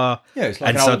 old-timey car, Yeah, it's like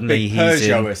and an old suddenly big he's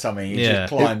Peugeot in. or something. He Yeah. just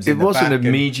climbs It in the wasn't back and-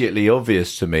 immediately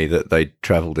obvious to me that they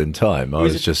travelled in time. I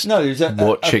was just no, it was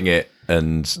watching it,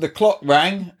 and the clock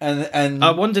rang, and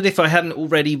I wondered if I hadn't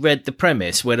already read the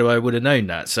premise, whether I would have known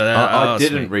that. So I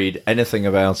didn't read anything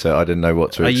about it. I didn't know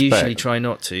what to I expect. usually try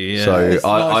not to. Yeah. So It's a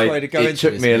nice way to go it into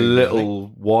took this me a movie, little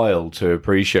while to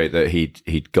appreciate that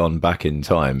he'd gone back in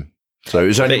time. So it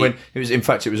was only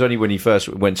it was only when he first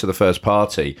went to the first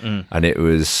party, and it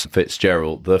was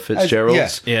Fitzgerald, the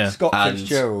Fitzgeralds, Yeah. Scott And-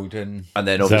 Fitzgerald, and and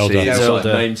then obviously Zelda. it's like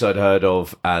Zelda. names I'd heard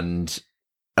of, and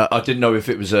I didn't know if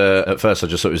it was at first I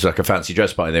just thought it was like a fancy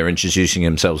dress party. They were introducing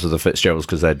themselves as the Fitzgeralds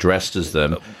because they're dressed as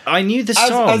them. I knew the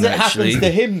song as it actually. happens to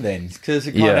him, then, because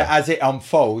kind of Yeah. as it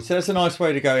unfolds. So that's a nice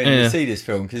way to go in Yeah. and see this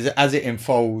film, because as it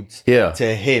unfolds Yeah.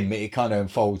 to him, it kind of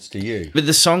unfolds to you. But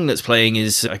the song that's playing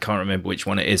is, I can't remember which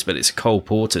one it is, but it's a Cole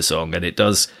Porter song, and it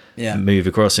does Yeah. move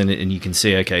across in it, and you can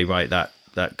see, okay, right, that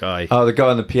guy. Oh, the guy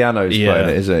on the piano's Yeah. playing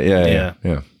it, is it? Yeah. Yeah.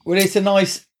 Yeah. Well, it's a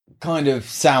nice kind of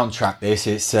soundtrack.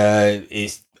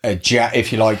 It's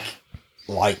if you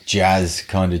like jazz,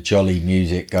 kind of jolly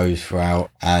music goes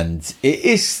throughout, and it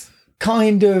is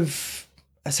kind of,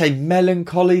 I say,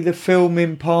 melancholy, the film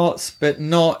in parts, but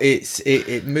not.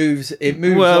 It moves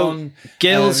on.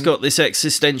 Gil's got this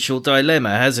existential dilemma,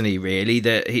 hasn't he?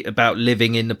 Really, about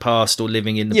living in the past or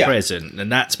living in the present,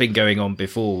 and that's been going on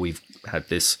before we've had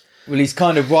this. Well, he's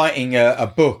kind of writing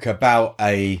a book about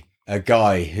a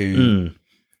guy who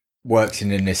works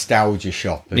in a nostalgia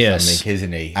shop or something,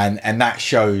 isn't he? And that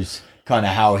shows kind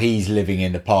of how he's living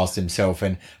in the past himself,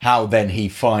 and how then he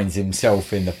finds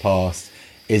himself in the past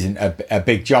isn't a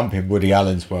big jump in Woody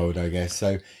Allen's world, I guess.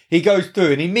 So he goes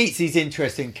through and he meets these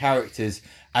interesting characters,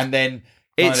 and then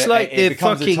it's like the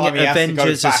fucking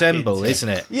Avengers Assemble, isn't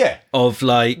it? Yeah, of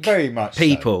like very much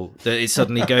people that it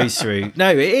suddenly goes through. No,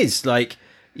 it is like,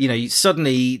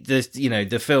 suddenly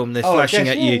the film they're flashing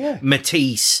at you,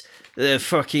 Matisse, the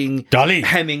fucking Dali,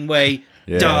 Hemingway,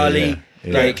 Dali.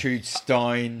 Like Gertrude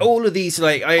Stein, all of these,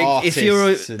 like, if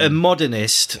you're a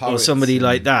modernist or somebody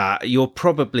like that, you're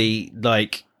probably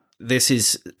like, this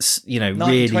is,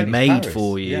 really made Paris.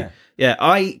 For you. Yeah,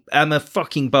 I am a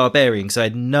fucking barbarian because I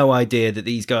had no idea that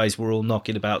these guys were all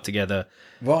knocking about together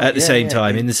at the same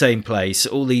time in the same place.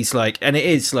 All these and it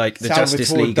is like the Salvatore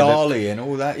Justice League, Dali, and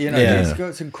all that. It's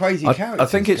got some crazy characters. I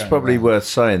think it's probably worth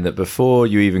saying that before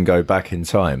you even go back in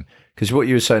time. Because what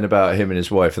you were saying about him and his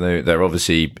wife, and they're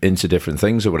obviously into different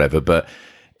things or whatever, but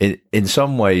in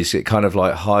some ways it kind of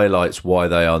like highlights why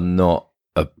they are not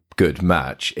a good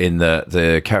match. In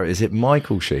the character, is it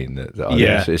Michael Sheen?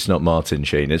 It's not Martin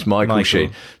Sheen, it's Michael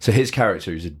Sheen. So his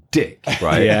character is a dick,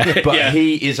 right? But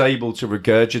he is able to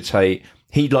regurgitate.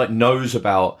 He knows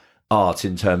about art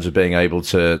in terms of being able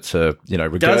to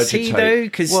regurgitate. Does he though?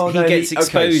 Because he gets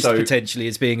exposed potentially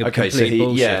as being a complete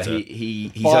bullshitter.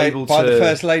 He's able to. By the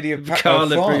First Lady of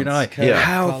Carla Bruni. How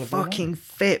Carla fucking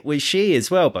fit was she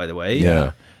as well, by the way?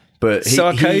 Yeah. But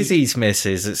Sarkozy's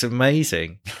misses. It's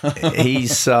amazing.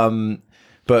 He's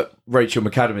but Rachel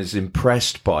McAdams is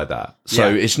impressed by that.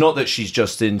 So it's not that she's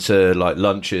just into like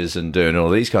lunches and doing all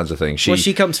these kinds of things.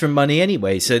 She comes from money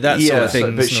anyway, so that sort of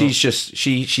thing. But she's just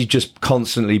she just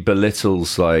constantly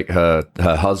belittles like her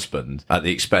husband at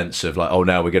the expense of like, oh,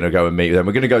 now we're going to go and meet them.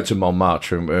 We're going to go to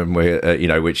Montmartre, and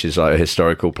we're which is like a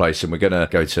historical place, and we're going to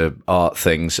go to art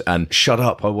things. And shut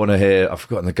up! I want to hear. I've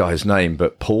forgotten the guy's name,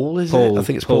 but Paul is it? I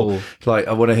think it's Paul. Like,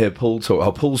 I want to hear Paul talk.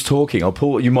 Oh, Paul's talking. Oh,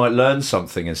 Paul, you might learn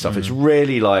something and stuff. It's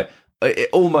really like.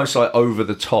 Almost like over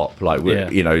the top, like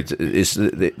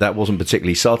that wasn't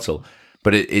particularly subtle,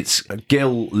 but it's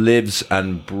Gil lives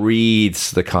and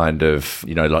breathes the kind of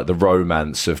like the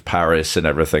romance of Paris and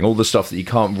everything, all the stuff that you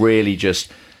can't really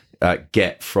just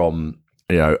get from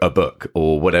a book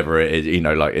or whatever it is,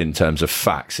 like in terms of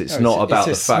facts. It's not about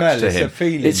the facts to him.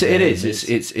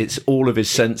 It's all of his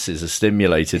senses are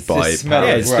stimulated by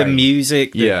Paris. It's the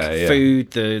music, the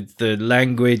food, the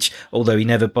language, although he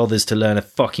never bothers to learn a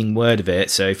fucking word of it.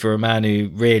 So for a man who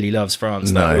really loves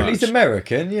France, he's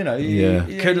American,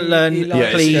 couldn't learn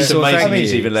please or thank you.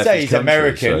 He's even left his he's country,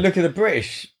 American. So. Look at the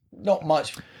British, not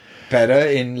much better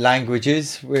in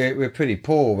languages. We're pretty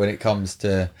poor when it comes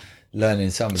to learning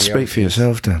somebody else. Speak for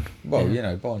yourself, Dan.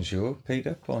 Well, bonjour,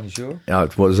 Peter. Bonjour.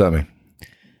 What does that mean?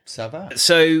 Ça va?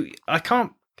 So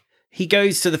he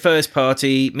goes to the first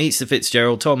party, meets the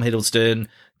Fitzgerald, Tom Hiddleston.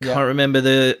 Can't remember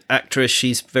the actress.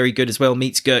 She's very good as well.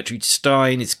 Meets Gertrude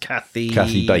Stein. It's Kathy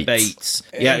Bates.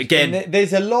 Yeah, again,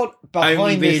 there's a lot behind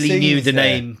only the really scenes knew the there.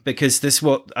 name because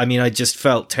I just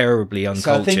felt terribly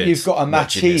uncultured. So I think you've got a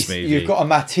Matisse. Movie. You've got a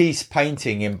Matisse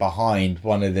painting in behind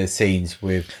one of the scenes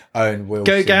with Owen Wilson.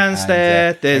 Gauguin's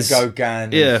there. There's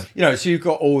Gauguin. So you've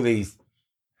got all these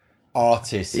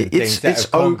artists and things that have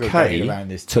congregated around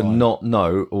this time. To not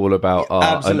know all about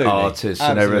art and artists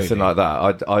and everything like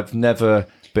that. I've never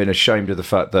been ashamed of the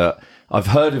fact that I've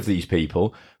heard of these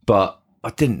people, but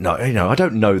I didn't know, I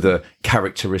don't know the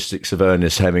characteristics of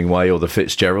Ernest Hemingway or the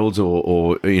Fitzgeralds or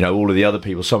all of the other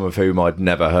people, some of whom I'd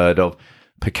never heard of,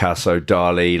 Picasso,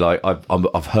 Dali. Like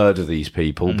I've heard of these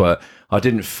people, but I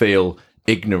didn't feel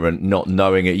ignorant not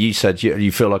knowing it. You said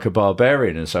you feel like a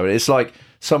barbarian, and so it's like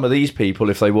some of these people,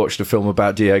 if they watched a film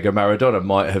about Diego Maradona,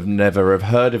 might have never have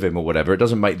heard of him or whatever. It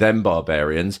doesn't make them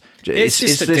barbarians. It's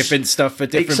just different stuff for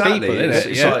different people,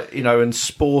 isn't it? It's like, and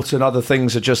sport and other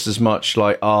things are just as much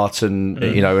like art, and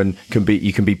and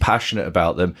you can be passionate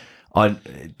about them. I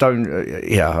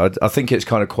think it's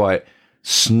kind of quite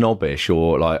snobbish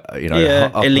or like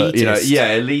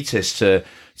elitist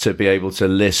to be able to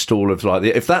list all of like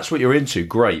if that's what you're into,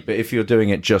 great. But if you're doing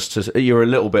it just to, you're a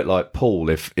little bit like Paul.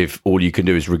 If all you can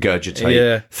do is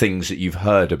regurgitate things that you've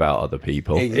heard about other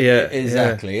people,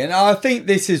 exactly. And I think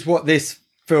this is what this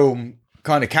film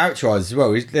kind of characterized as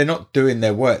well. They're not doing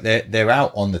their work. They're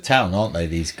out on the town, aren't they?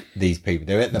 These people.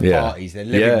 They're at the parties. They're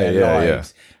living their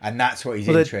lives, and that's what he's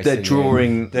interested in. They're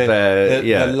drawing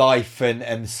the life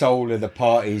and soul of the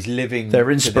parties. Living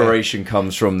their inspiration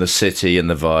comes from the city and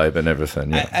the vibe and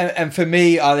everything. Yeah. And for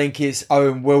me, I think it's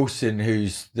Owen Wilson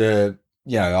who's the.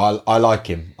 I like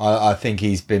him. I think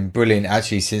he's been brilliant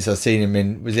actually since I've seen him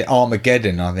in, was it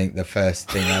Armageddon? I think the first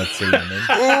thing I'd seen him in.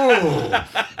 Oh,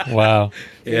 wow.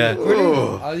 Yeah.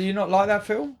 Oh, you not like that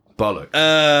film? Bollocks.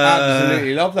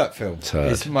 Absolutely love that film.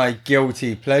 It's my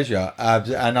guilty pleasure.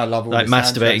 And I love all like the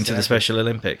masturbating to the Special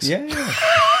Olympics. Yeah.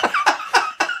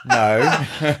 No.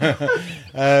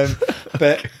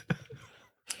 But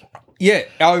yeah,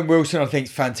 Owen Wilson I think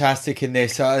is fantastic in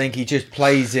this. I think he just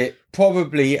plays it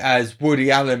probably as Woody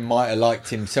Allen might have liked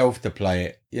himself to play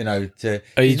it.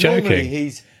 Are you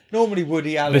joking? Normally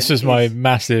Woody Allen. This was my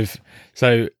massive.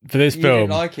 So for this film,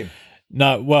 didn't like him.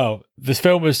 No, well, this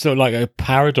film was sort of like a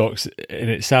paradox in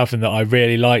itself, in that I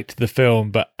really liked the film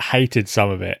but hated some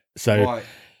of it. So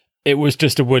it was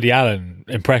just a Woody Allen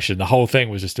impression. The whole thing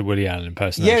was just a Woody Allen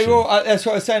impersonation. Yeah, well, that's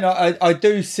what I was saying. I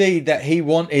do see that he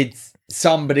wanted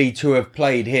somebody to have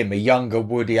played him, a younger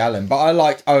Woody Allen, but I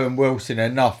liked Owen Wilson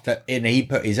enough that he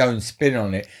put his own spin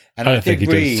on it, and I did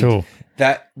read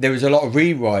that there was a lot of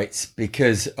rewrites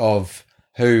because of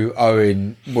who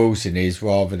Owen Wilson is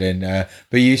rather than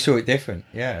but you saw it different.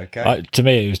 Okay. To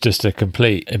me it was just a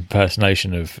complete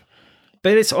impersonation of.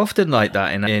 But it's often like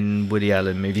that in Woody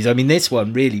Allen movies. I mean, this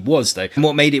one really was, though. And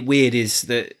what made it weird is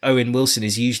that Owen Wilson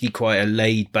is usually quite a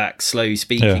laid-back,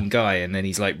 slow-speaking guy, and then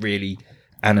he's like really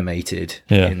animated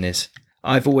in this.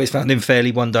 I've always found him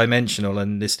fairly one-dimensional,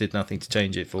 and this did nothing to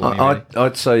change it for me. Really.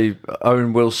 I'd say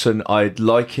Owen Wilson, I'd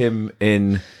like him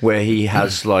in where he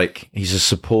has he's a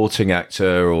supporting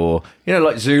actor, or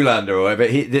like Zoolander or whatever.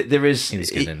 He was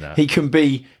good in that. He can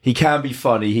be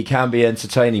funny, he can be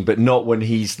entertaining, but not when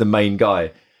he's the main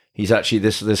guy. He's actually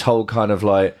this whole kind of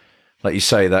like you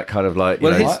say, that kind of like.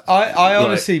 Well, I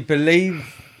honestly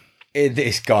believe in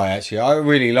this guy. Actually, I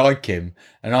really like him.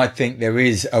 And I think there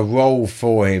is a role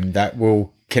for him that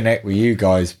will connect with you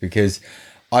guys, because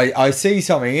I see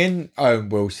something in Owen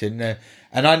Wilson.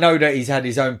 And I know that he's had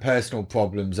his own personal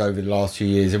problems over the last few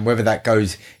years, and whether that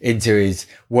goes into his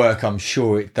work, I'm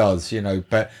sure it does,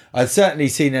 But I've certainly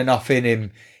seen enough in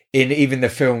him in even the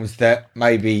films that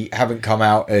maybe haven't come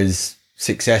out as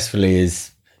successfully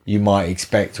as you might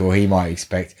expect or he might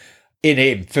expect. In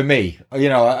him, for me,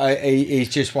 he's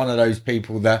just one of those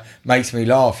people that makes me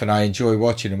laugh, and I enjoy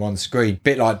watching him on screen.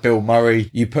 Bit like Bill Murray,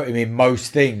 you put him in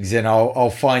most things, and I'll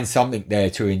find something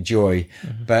there to enjoy.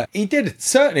 Mm-hmm. But he did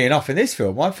certainly enough in this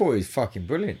film. I thought he was fucking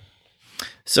brilliant.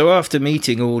 So after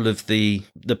meeting all of the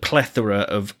plethora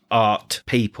of art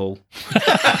people,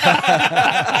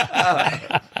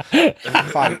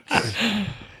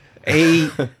 he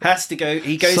has to go.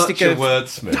 He goes to go.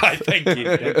 Wordsmith. Thank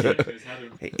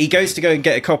you. He goes to go and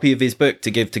get a copy of his book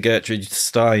to give to Gertrude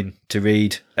Stein to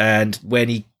read, and when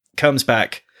he comes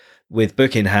back with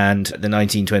book in hand, the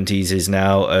 1920s is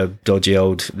now a dodgy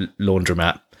old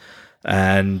laundromat,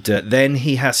 and then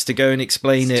he has to go and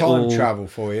explain it's it all. Time travel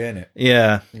for you, isn't it?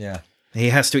 Yeah. He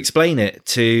has to explain it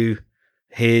to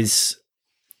his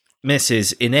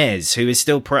Mrs. Inez, who is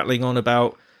still prattling on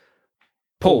about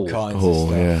Paul. Kinds of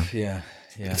stuff. Yeah.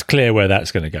 It's clear where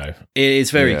that's going to go. It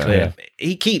is very clear. Yeah.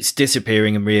 He keeps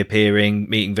disappearing and reappearing,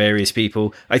 meeting various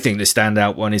people. I think the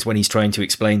standout one is when he's trying to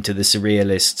explain to the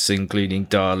surrealists, including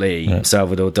Dali,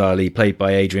 Salvador Dali, played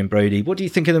by Adrian Brody. What do you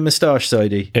think of the moustache,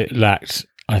 Sidey? It lacked.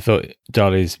 I thought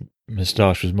Dali's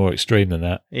moustache was more extreme than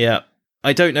that. Yeah.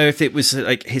 I don't know if it was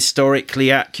like historically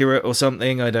accurate or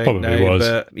something. I don't Probably know.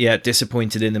 Was. But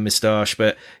disappointed in the moustache.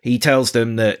 But he tells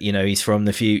them that, he's from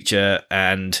the future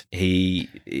and he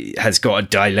has got a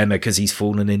dilemma because he's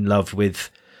fallen in love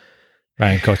with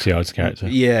Marion Cotillard's character.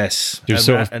 Yes. She was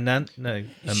sort of,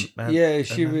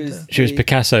 she was. She was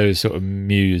Picasso's sort of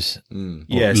muse,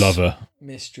 lover.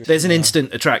 Mistress. There's an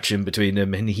instant attraction between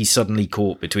them, and he's suddenly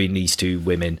caught between these two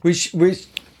women, which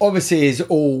obviously is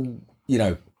all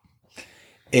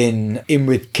in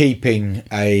with keeping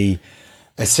a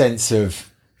sense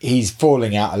of he's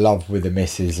falling out of love with the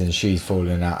missus and she's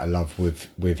falling out of love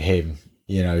with him.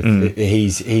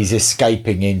 He's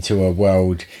escaping into a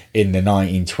world in the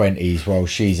 1920s while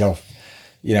she's off,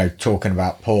 talking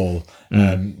about Paul.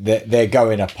 They're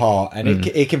going apart, and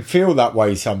it can feel that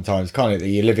way sometimes, can't it? That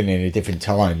you're living in a different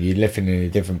time, you're living in a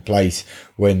different place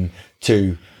when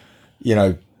two,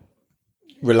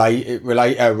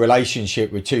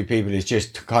 relationship with two people is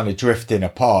just kind of drifting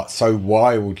apart so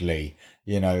wildly,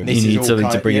 You know, You need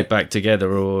something to bring it back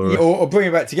together, or bring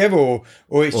it back together, or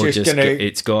it's just gonna,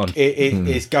 it's gone.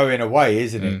 It's going away,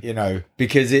 isn't it? You know,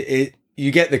 because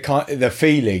you get the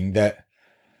feeling that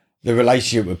the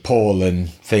relationship with Paul and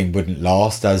thing wouldn't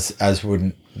last, as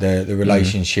wouldn't the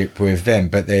relationship with them,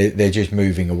 but they're just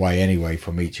moving away anyway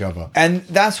from each other. And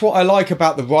that's what I like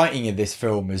about the writing of this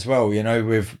film as well. You know,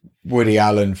 with Woody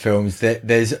Allen films, that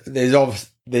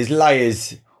there's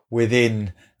layers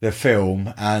within the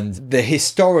film, and the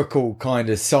historical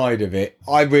kind of side of it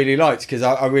I really liked, because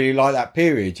I really like that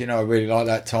period. You know, I really like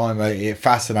that time. It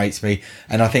fascinates me,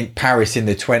 and I think Paris in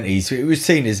the 20s, it was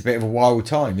seen as a bit of a wild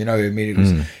time. You know, I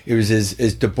mean, it was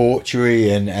as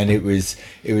debauchery, and it was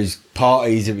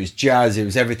parties, it was jazz, it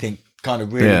was everything kind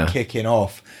of really kicking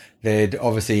off. They'd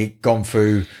obviously gone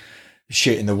through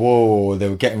shit in the war, or they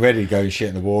were getting ready to go shit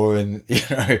in the war, and you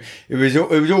know, it was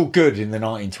all good in the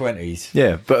 1920s.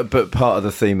 Yeah, but part of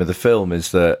the theme of the film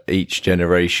is that each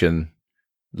generation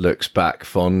looks back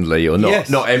fondly, or not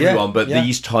everyone, but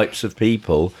these types of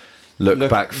people look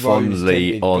back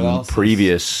fondly on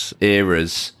previous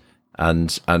eras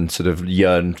and sort of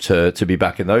yearn to be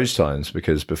back in those times,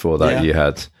 because before that you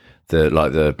had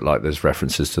there's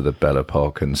references to the Belle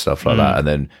Epoque and stuff like that, and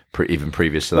then even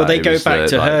previous to that, they go back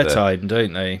to her time,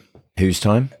 don't they? Whose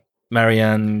time?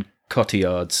 Marianne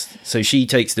Cotillard's. So she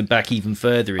takes them back even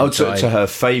further in time. To her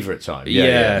favourite time.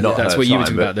 Not that's what you were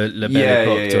talking about, the Belle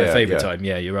Epoque to her favourite time.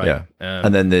 Yeah, you're right. Yeah.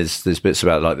 And then there's bits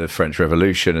about like the French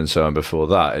Revolution and so on before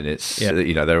that, and it's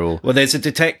you know, they're all. Well, there's a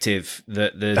detective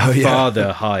that the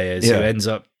father hires who ends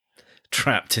up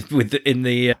trapped in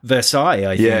the Versailles,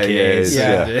 I think it is.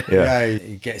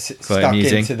 He gets stuck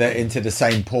into the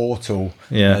same portal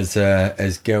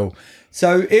as Gil.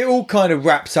 So it all kind of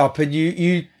wraps up, and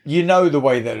you know the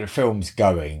way that the film's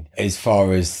going as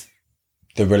far as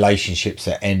the relationships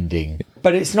are ending,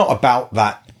 but it's not about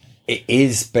that. It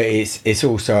is, but it's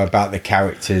also about the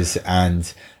characters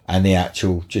and the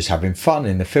actual just having fun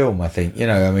in the film. I think, you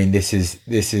know, I mean, this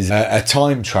is a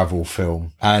time travel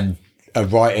film, and a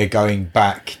writer going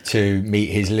back to meet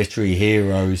his literary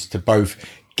heroes to both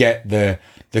get the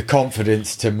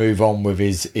confidence to move on with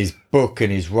his book and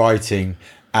his writing,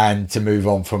 and to move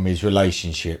on from his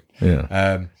relationship.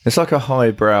 Yeah, it's like a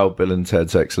highbrow Bill and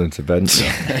Ted's Excellent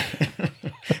Adventure.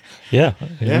 You're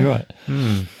right.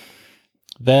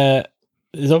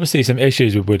 There's obviously some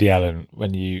issues with Woody Allen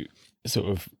when you sort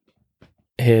of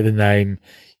hear the name.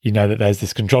 You know that there's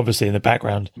this controversy in the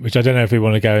background, which I don't know if we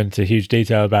want to go into huge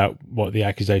detail about what the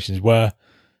accusations were,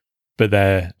 but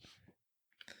they're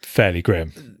fairly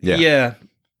grim. Yeah.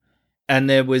 And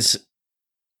there was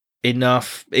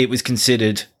enough, it was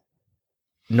considered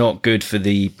not good for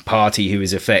the party who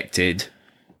was affected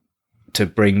to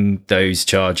bring those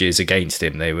charges against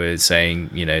him. They were saying,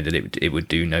 you know, that it would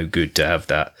do no good to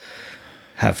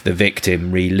have the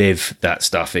victim relive that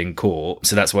stuff in court.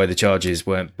 So that's why the charges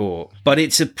weren't brought. But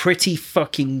it's a pretty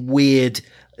fucking weird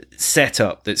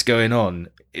setup that's going on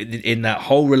in that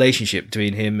whole relationship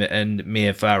between him and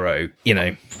Mia Farrow, you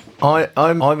know.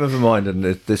 I'm of a mind, and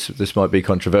this might be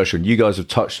controversial, and you guys have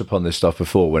touched upon this stuff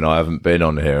before when I haven't been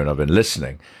on here and I've been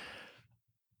listening.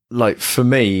 Like, for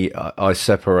me, I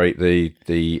separate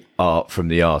the art from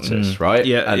the artist, right?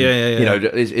 Yeah. You know,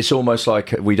 it's almost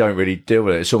like we don't really deal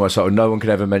with it. It's almost like no one can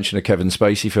ever mention a Kevin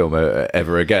Spacey film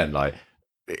ever again. Like,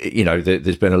 you know,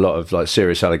 there's been a lot of like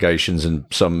serious allegations, and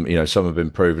some have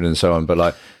been proven and so on. But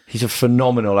like, he's a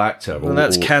phenomenal actor. Well,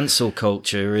 that's cancel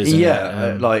culture, isn't it?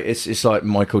 Yeah, like it's like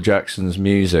Michael Jackson's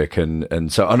music,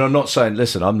 and so. And I'm not saying,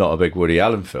 listen, I'm not a big Woody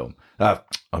Allen film. I'm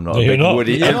not a big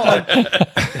Woody.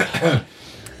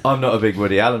 I'm not a big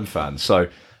Woody Allen fan, so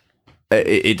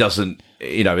it doesn't,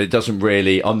 you know, it doesn't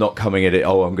really. I'm not coming at it.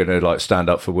 Oh, I'm going to like stand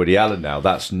up for Woody Allen now.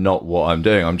 That's not what I'm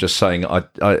doing. I'm just saying, I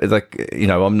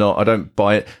don't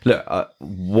buy it. Look,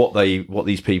 what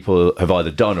these people have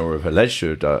either done or have alleged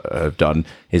to have done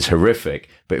is horrific.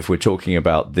 But if we're talking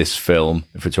about this film,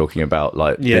 if we're talking about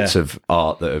like bits of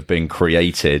art that have been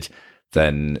created,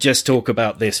 then just talk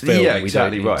about this film. Yeah,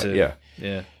 exactly right.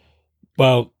 Yeah.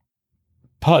 Well,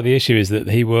 part of the issue is that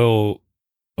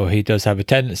he does have a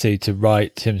tendency to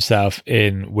write himself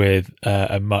in with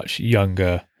a much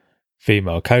younger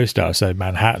female co-star. So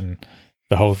Manhattan,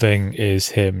 the whole thing is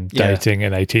him dating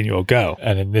an 18-year-old girl.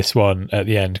 And in this one, at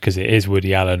the end, because it is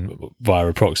Woody Allen via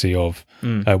a proxy of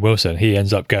Wilson, he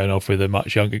ends up going off with a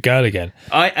much younger girl again.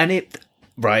 I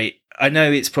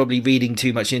know it's probably reading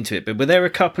too much into it, but were there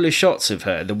a couple of shots of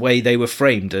her, the way they were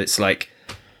framed, it's like,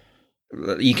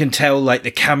 you can tell like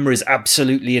the camera's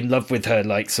absolutely in love with her,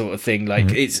 like sort of thing. Like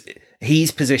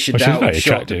he's positioned Well, she's out, very shot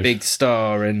the attractive. big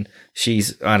star, and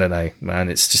she's, I don't know, man,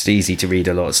 it's just easy to read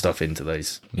a lot of stuff into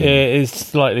those. Yeah, it's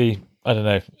slightly. I don't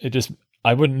know. It just.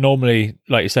 I wouldn't normally,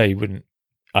 like you say, you wouldn't.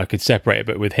 I could separate it,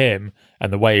 but with him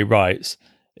and the way he writes,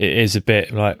 it is a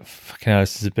bit like fucking hell.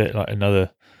 This is a bit like another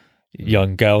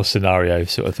young girl scenario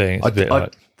sort of thing. It's a bit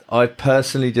like. I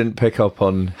personally didn't pick up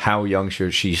on how young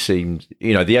she seemed.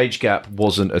 You know, the age gap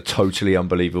wasn't a totally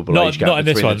unbelievable age gap in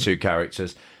this between one. the two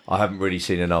characters. I haven't really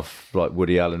seen enough like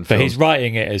Woody Allen But films. he's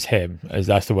writing it as him, as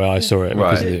that's the way I saw it.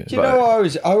 Right. because of Do you know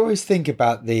what I always think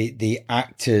about the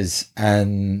actors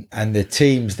and the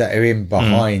teams that are in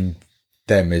behind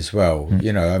them as well.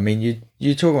 You know, I mean,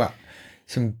 you talk about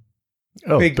some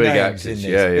big names actors. in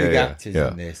this, big actors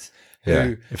in this. Yeah.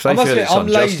 Who, If they I must feel admit, it's I'm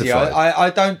lazy. unjustified. I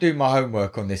don't do my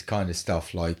homework on this kind of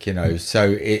stuff. Like, you know,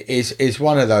 so it's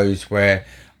one of those where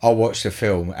I'll watch the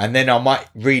film and then I might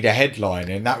read a headline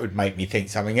and that would make me think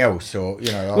something else, or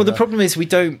you know. Well, the problem is we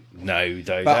don't know,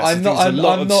 though. But That's the thing, there's a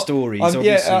lot of stories.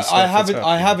 Obviously, I stuff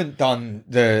that's haven't done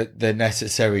the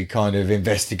necessary kind of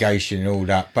investigation and all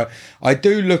that, but I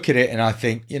do look at it and I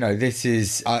think, you know, this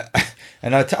is,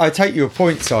 and I take your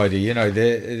point, Sidey. You know,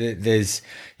 there's,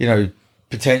 you know,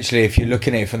 potentially if you're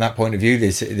looking at it from that point of view,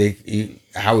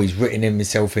 how he's written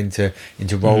himself into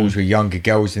roles with younger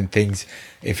girls and things.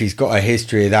 If he's got a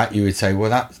history of that, you would say, well,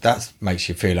 that makes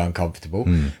you feel uncomfortable.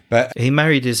 But He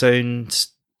married his own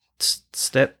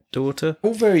stepdaughter.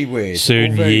 all very weird.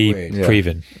 Soon all very Ye weird.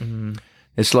 Previn.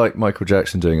 It's like Michael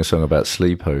Jackson doing a song about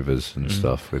sleepovers and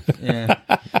stuff. With Yeah,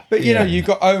 but you know, you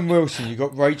got Owen Wilson, you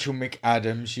got Rachel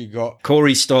McAdams, you got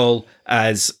Corey Stoll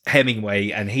as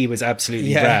Hemingway, and he was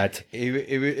absolutely rad. He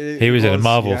was in a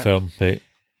Marvel film. Pete.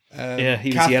 Yeah, he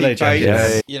was Kathy Yellow Bates,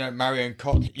 Jacket. you know, Marion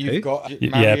Cott. You've Who? got Yeah,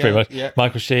 Marion, pretty much. Yeah,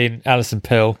 Michael Sheen, Alison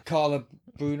Pill. Carla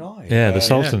Bruni. Yeah, the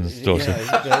Sultan's daughter.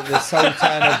 The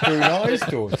Sultan of Brunei's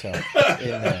daughter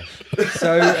in there.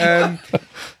 So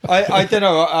I don't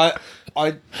know.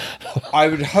 I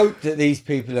would hope that these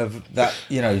people have that,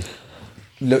 you know,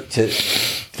 looked at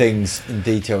things in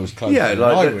details closer. yeah, than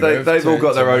I like would have they've all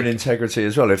got their own make- integrity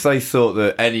as well. If they thought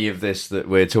that any of this that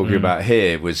we're talking about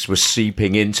here was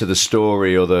seeping into the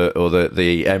story or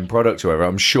the end product or whatever,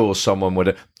 I'm sure someone would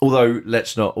have. Although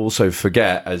let's not also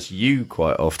forget, as you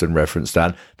quite often reference,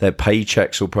 Dan, their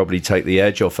paychecks will probably take the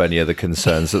edge off any of the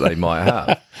concerns that they might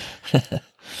have.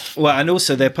 Well, and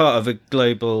also they're part of a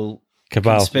global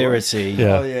Cabal. conspiracy.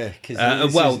 Yeah. Oh yeah, because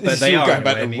But they are going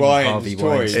back anyway. to I mean, Ryan's Harvey toys.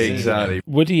 Weinstein. isn't it? Exactly.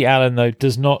 Woody Allen, though,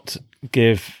 does not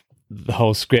give the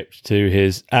whole script to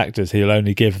his actors. He'll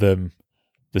only give them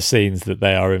the scenes that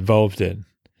they are involved in.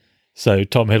 So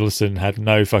Tom Hiddleston had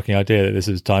no fucking idea that this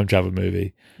was a time travel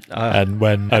movie. And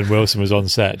when Wilson was on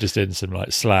set, just in some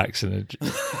like slacks, and it's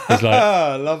like,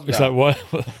 I love that. it's like, what?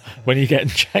 When are you getting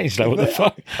changed? Like, what the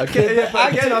fuck? Okay,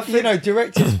 but again, I think you know,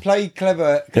 directors play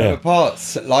clever Yeah.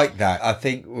 parts like that. I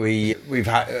think we've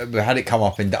had it come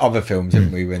up in other films,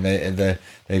 haven't we? When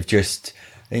they've just.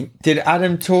 Did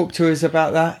Adam talk to us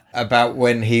about that? About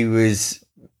when he was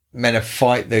meant to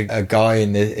fight a guy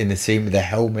in the scene with a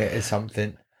helmet or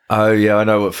something? Oh yeah, I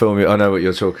know what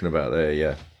you're talking about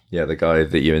there. Yeah, the guy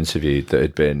that you interviewed that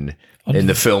had been in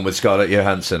the film with Scarlett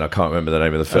Johansson. I can't remember the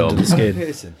name of the film. Under the Skin.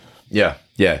 Pearson. Yeah,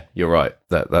 you're right.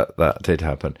 That did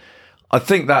happen. I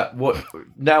think that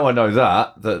now I know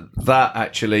that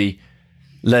actually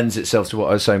lends itself to what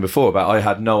I was saying before about I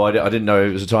had no idea. I didn't know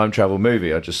it was a time travel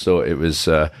movie. I just thought it was,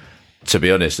 to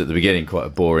be honest, at the beginning, quite a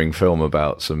boring film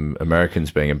about some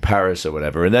Americans being in Paris or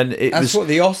whatever. And then That's what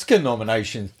the Oscar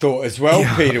nomination thought as well,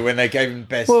 Peter, when they gave him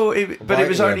best. Well, but it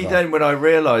was only writer. then when I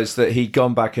realised that he'd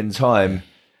gone back in time.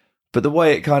 But the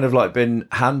way it kind of like been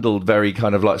handled very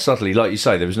kind of like subtly, like you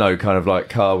say, there was no kind of like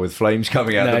car with flames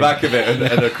coming out the back of it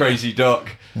and a crazy doc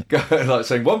going like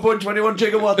saying 1.21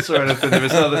 gigawatts or anything.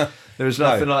 There was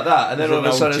nothing like that. And then all of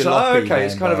a sudden it's like, oh, okay,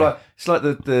 it's kind of like it's like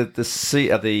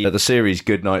the series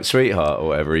Goodnight Sweetheart or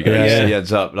whatever. He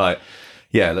ends up like,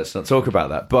 yeah, let's not talk about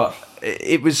that. But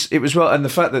it was well, and the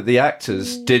fact that the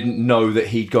actors didn't know that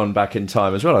he'd gone back in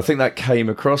time as well, I think that came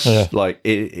across like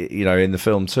you know, in the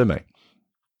film to me.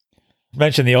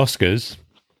 Mention the Oscars.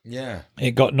 Yeah.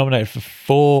 It got nominated for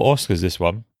 4 Oscars, this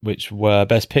one, which were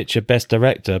Best Picture, Best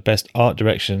Director, Best Art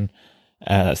Direction,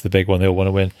 that's the big one they all want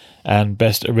to win, and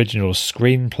Best Original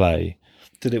Screenplay.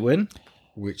 Did it win?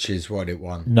 Which is what it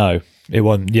won. No, it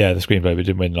won, the screenplay, but it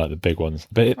didn't win like the big ones.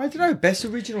 But I don't know, best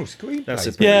original screenplay. That's a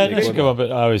it's a good one, but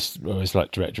I always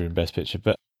like Director and Best Picture.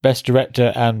 But Best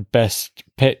Director and Best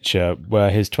Picture were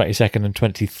his 22nd and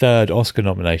 23rd Oscar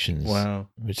nominations. Wow.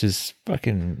 Which is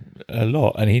fucking a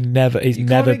lot. And he's never can't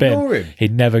been. ignore him. He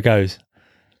never goes.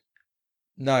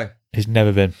 No. He's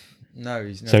never been. No,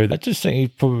 he's not. So I just think he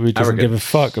probably doesn't give a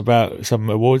fuck about some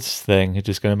awards thing. He's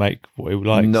just going to make what he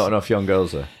likes. Not enough young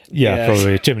girls there. Yeah,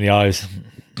 probably. Chimney eyes.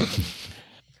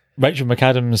 Rachel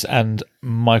McAdams and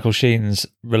Michael Sheen's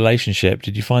relationship,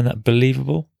 did you find that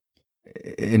believable?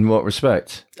 In what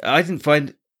respect? I didn't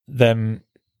find them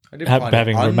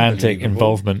having romantic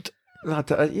involvement.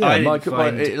 Yeah,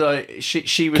 Michael,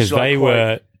 she was because they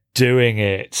were doing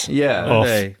it.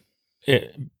 Yeah,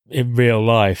 in real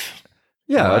life.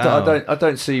 Yeah, wow. I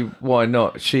don't see why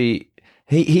not. I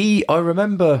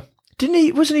remember,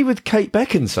 wasn't he with Kate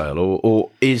Beckinsale or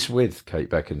is with Kate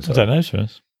Beckinsale? I don't know, to be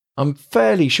honest. I'm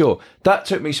fairly sure. That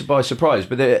took me by surprise,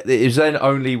 but it was then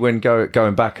only when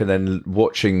going back and then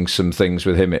watching some things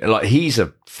with him. Like, he's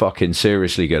a fucking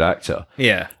seriously good actor.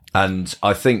 Yeah. And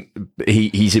I think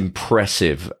he's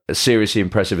impressive, seriously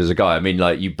impressive as a guy. I mean,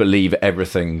 like, you believe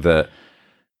everything that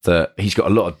he's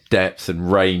got a lot of depth and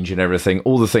range and everything.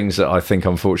 All the things that I think,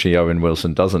 unfortunately, Owen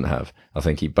Wilson doesn't have. I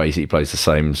think he basically plays the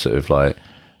same sort of like,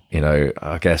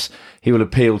 I guess he will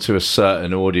appeal to a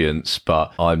certain audience,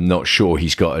 but I'm not sure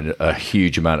he's got a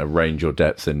huge amount of range or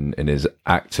depth in his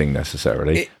acting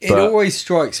necessarily. It always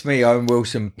strikes me Owen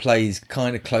Wilson plays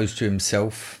kind of close to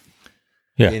himself.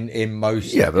 Yeah. In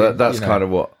most. Yeah, but that's kind of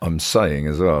what I'm saying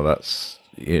as well. That's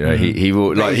he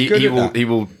will like he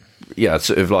will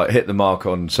sort of like hit the mark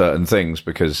on certain things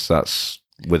because that's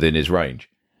within his range.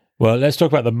 Well, let's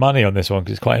talk about the money on this one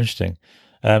because it's quite interesting.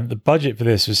 The budget for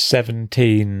this was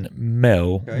 17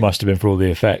 mil, must have been for all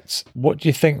the effects. What do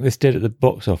you think this did at the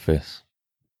box office?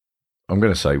 I'm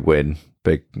going to say win.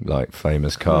 Big, like,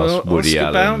 famous cast. Woody Oscar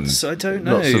Allen. Bounce, I don't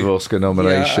know. Lots of Oscar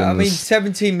nominations. Yeah, I mean,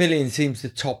 17 million seems the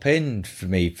top end for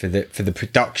me for the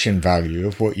production value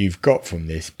of what you've got from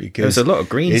this. Because there was a lot of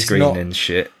green screen and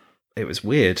shit. It was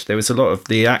weird. There was a lot of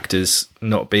the actors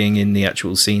not being in the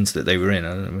actual scenes that they were in.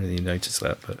 I don't really notice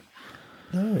that, but...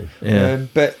 No, yeah.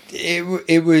 But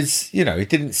it was, it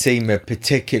didn't seem a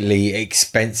particularly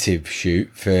expensive shoot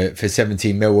for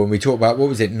 17 mil. When we talk about, what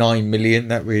was it, 9 million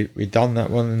that we done that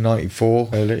one in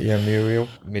 94, Muriel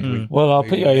midweek. Well, I'll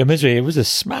put you out your misery. It was a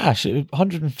smash. It was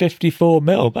 154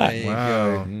 mil back.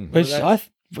 Wow, which I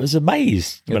was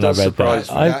amazed when I read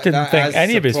that. I didn't think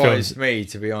any of his films. Me,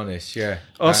 to be honest, yeah.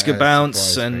 Oscar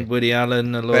Bounce and Woody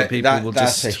Allen. A lot of people will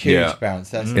just. That's a huge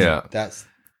bounce. That's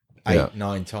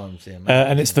 8-9 times the amount.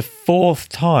 And it's the fourth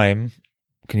time,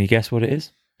 can you guess what it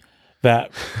is?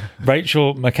 That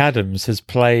Rachel McAdams has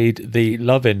played the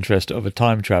love interest of a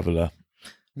time traveller.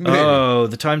 Oh,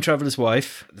 the time traveller's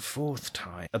wife. The fourth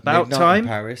time. About Midnight Time? in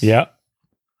Paris. Yeah.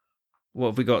 What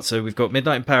have we got? So we've got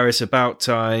Midnight in Paris, About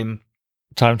Time.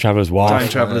 Time Traveller's Wife. Time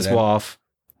Traveller's Wife.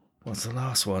 What's the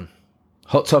last one?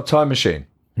 Hot Tub Time Machine.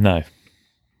 No.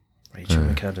 Rachel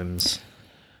McAdams.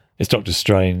 It's Doctor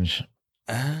Strange.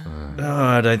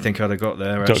 I don't think I'd have got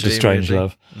there. Doctor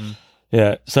Strangelove.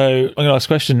 Yeah. So I'm going to ask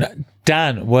a question.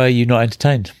 Dan, were you not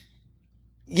entertained?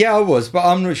 Yeah, I was, but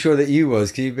I'm not sure that you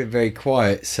was because you've been very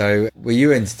quiet. So were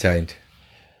you entertained?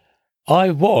 I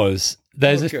was.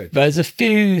 There's a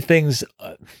few things.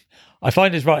 I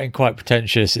find his writing quite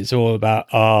pretentious. It's all about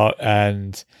art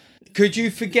and. Could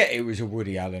you forget it was a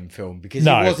Woody Allen film because he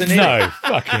wasn't in it? No,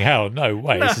 fucking hell, no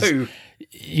way. No.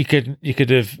 You could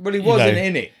have. Well, he wasn't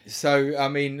in it, so I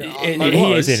mean,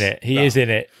 he is in it. He is in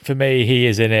it. For me, he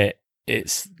is in it.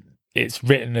 It's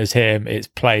written as him. It's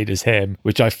played as him,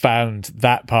 which I found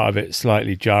that part of it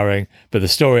slightly jarring. But the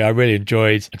story I really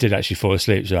enjoyed. I did actually fall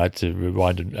asleep, so I had to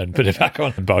rewind and put it back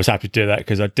on. But I was happy to do that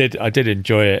because I did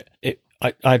enjoy it.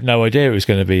 I had no idea it was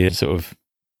going to be a sort of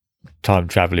time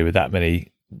traveling with that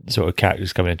many sort of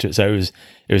characters coming into it. So it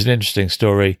was an interesting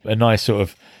story, a nice sort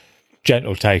of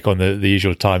gentle take on the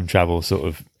usual time travel sort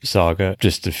of saga.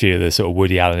 Just a few of the sort of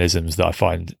Woody Allenisms that I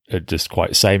find are just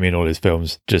quite samey in all his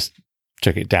films. Just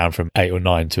took it down from 8 or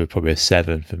 9 to probably a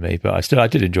 7 for me, but I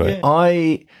did enjoy it.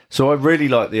 I really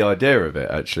like the idea of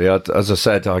it. Actually, as I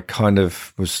said, I kind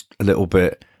of was a little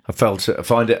bit. I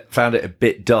found it a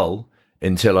bit dull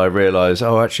until I realised,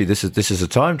 oh, actually, this is a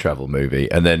time travel movie,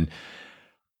 and then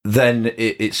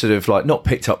it sort of like not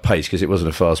picked up pace because it wasn't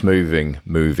a fast moving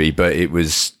movie, but it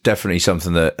was definitely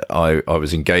something that I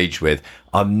was engaged with.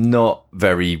 I'm not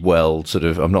very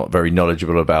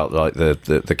knowledgeable about like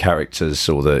the characters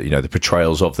or the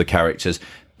portrayals of the characters.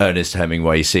 Ernest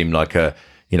Hemingway seemed like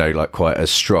like quite a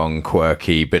strong,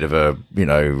 quirky, bit of a,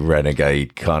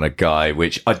 renegade kind of guy,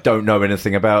 which I don't know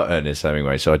anything about Ernest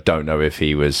Hemingway, so I don't know if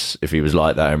he was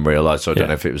like that in real life, so I don't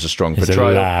know if it was a strong portrayal.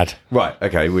 He's a lad. Right,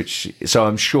 okay, so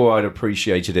I'm sure I'd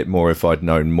appreciated it more if I'd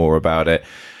known more about it.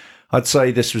 I'd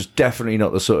say this was definitely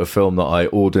not the sort of film that I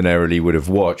ordinarily would have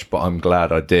watched, but I'm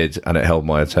glad I did, and it held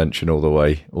my attention all the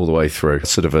way through.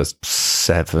 Sort of a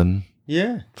 7.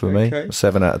 Yeah, for me,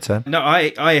 7 out of 10. No,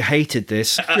 I hated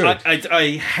this.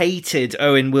 I hated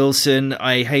Owen Wilson.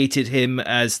 I hated him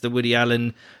as the Woody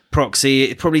Allen proxy.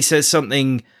 It probably says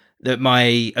something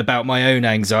about my own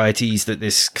anxieties that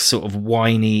this sort of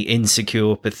whiny,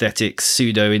 insecure, pathetic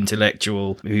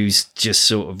pseudo-intellectual who's just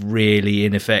sort of really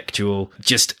ineffectual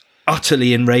just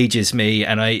utterly enrages me,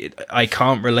 and I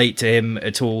can't relate to him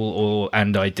at all,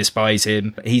 and I despise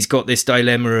him. He's got this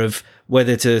dilemma of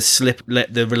whether to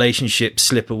let the relationship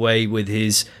slip away with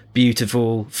his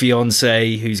beautiful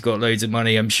fiancée who's got loads of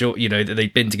money, I'm sure, that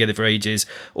they've been together for ages,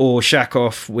 or shack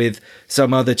off with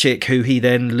some other chick who he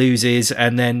then loses,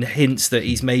 and then hints that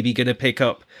he's maybe going to pick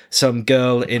up some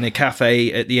girl in a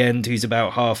cafe at the end who's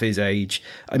about half his age.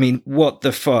 I mean, what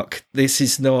the fuck? This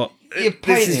is not...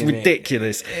 This is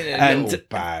ridiculous. And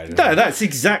bad, no, that's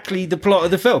exactly the plot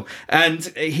of the film. And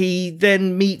he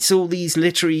then meets all these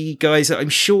literary guys that I'm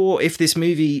sure if this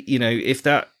movie, if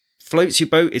that floats your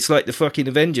boat, it's like the fucking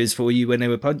Avengers for you when they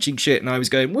were punching shit and I was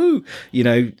going, woo,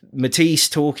 Matisse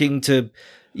talking to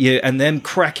you and them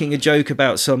cracking a joke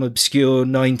about some obscure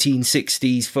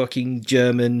 1960s fucking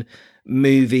German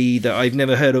movie that I've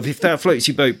never heard of. If that floats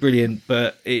your boat, brilliant,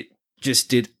 but it just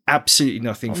did absolutely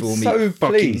nothing for me. So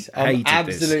pleased. I'm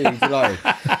absolutely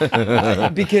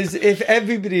delighted. Because if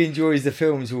everybody enjoys the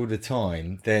films all the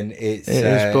time, then it's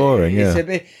boring. It's yeah. a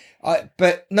bit.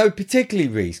 But no, particularly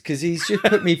Reese, because he's just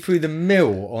put me through the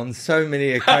mill on so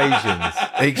many occasions.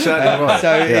 Exactly right.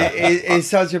 So it's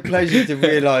such a pleasure to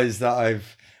realise that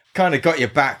I've kind of got your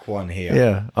back one here.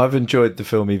 Yeah, I've enjoyed the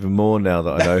film even more now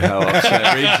that I know how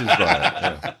upset Reese is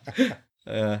by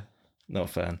it. Not a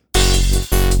fan.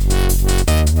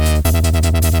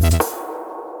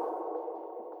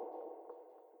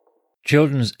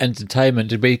 Children's entertainment,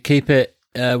 did we keep it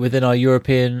within our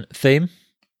European theme?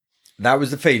 That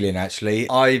was the feeling, actually.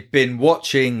 I've been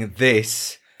watching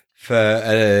this for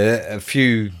a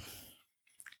few,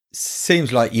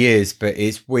 seems like years, but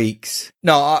it's weeks.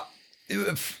 No,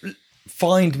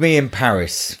 Find Me in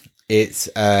Paris. It's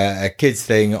a kids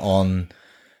thing on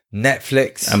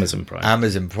Netflix. Amazon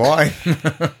Prime.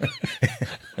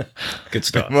 Good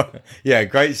start. Yeah,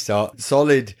 great start.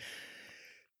 Solid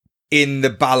in the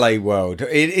ballet world.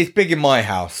 It's big in my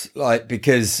house,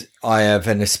 because I have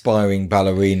an aspiring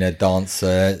ballerina,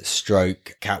 dancer,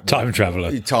 stroke, catwalk, time travel,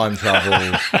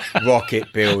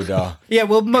 rocket builder. Yeah,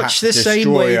 well, much the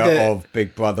same way that of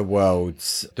Big Brother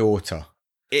World's daughter.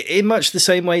 In much the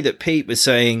same way that Pete was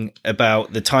saying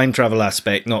about the time travel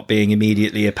aspect not being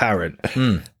immediately apparent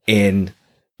in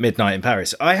Midnight in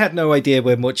Paris. I had no idea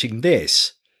when watching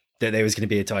this that there was going to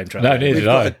be a time travel. No, neither We've did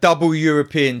got I. a double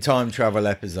European time travel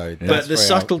episode. But the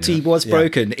subtlety was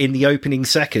broken in the opening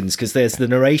seconds, because there's the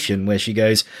narration where she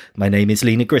goes, "My name is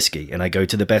Lena Grisky and I go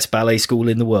to the best ballet school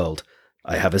in the world.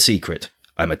 I have a secret.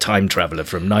 I'm a time traveller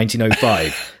from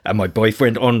 1905 and my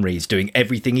boyfriend Henri's doing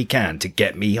everything he can to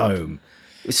get me home."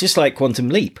 It's just like Quantum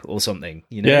Leap or something,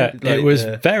 Yeah, like it was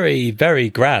very,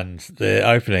 very grand, the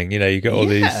opening. You got all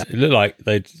these... It looked like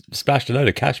they'd splashed a load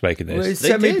of cash making this. Well, it's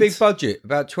semi-big budget,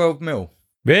 about 12 mil.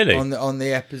 Really? On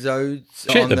the episodes,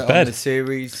 Shit on the bed. the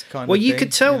series kind Well, of you thing,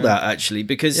 could tell that actually,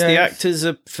 because the actors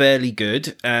are fairly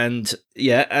good, and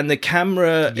the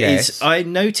camera is. I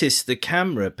noticed the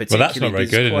camera particularly. Well, that's not very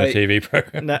good in a TV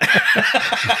program.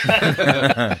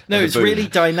 No, it's really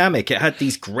dynamic. It had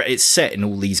these. It's set in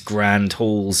all these grand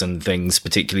halls and things.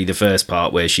 Particularly the first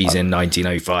part where she's in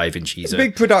 1905 and she's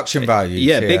big production values.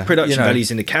 Yeah, big production values,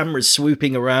 and the camera's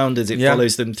swooping around as it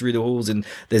follows them through the halls, and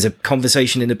there's a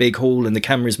conversation in a big hall, and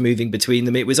the camera's moving between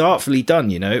them. It was artfully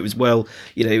done, it was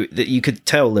that you could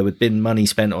tell there had been money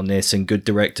spent on this and good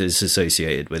directors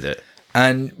associated with it.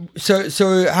 And so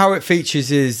how it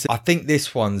features is, I think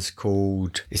this one's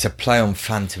called, it's a play on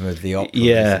Phantom of the Opera,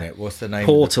 isn't it? What's the name?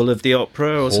 Portal of the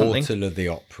Opera or something? Portal of the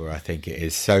Opera, I think it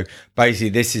is. So basically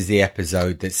this is the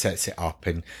episode that sets it up,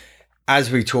 and as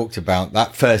we talked about,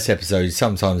 that first episode is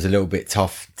sometimes a little bit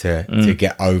tough to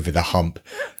get over the hump.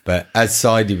 But as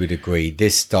Sidey would agree,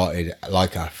 this started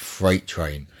like a freight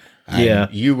train.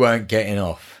 And you weren't getting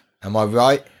off. Am I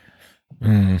right?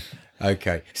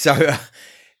 Okay. So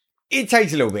it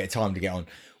takes a little bit of time to get on.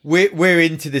 We're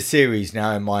into the series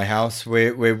now in my house.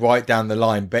 We're right down the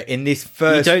line. But in this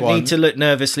first one... You don't need to look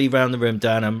nervously around the room,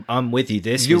 Dan. I'm with you.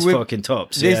 This was fucking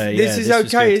tops. This is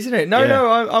okay, isn't it?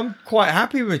 No, I'm quite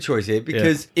happy with my choice here,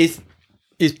 because it's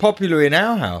popular in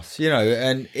our house,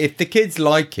 and if the kids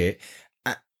like it,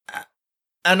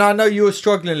 and I know you're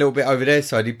struggling a little bit over there,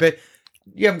 Sadie, but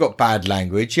You haven't got bad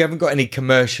language. You haven't got any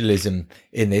commercialism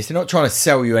in this. They're not trying to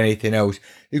sell you anything else.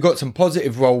 You've got some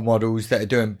positive role models that are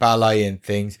doing ballet and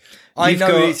things. I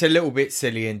know it's a little bit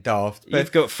silly and daft, but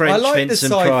you've got French I like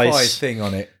Vincent the sci-fi Price thing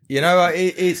on it. You know,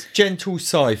 it's gentle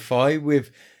sci-fi with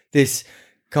this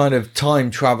kind of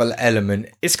time travel element.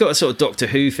 It's got a sort of Doctor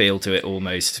Who feel to it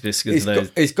almost. It's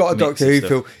got a Doctor Who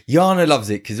feel. Yana loves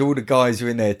it because all the guys are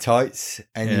in their tights,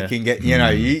 and you can get, you know,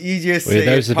 you just see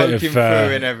it poking through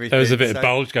and everything. There was a bit of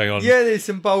bulge going on. Yeah, there's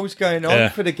some bulge going on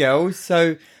for the girls.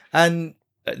 So, and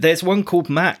there's one called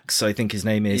Max, I think his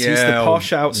name is. He's the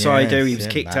posh outsider. He was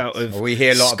kicked out of we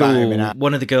hear a lot school. about him in that.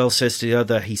 One of the girls says to the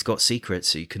other, he's got secrets,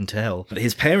 so you can tell. But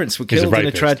his parents were killed in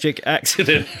a tragic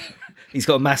accident. He's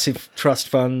got a massive trust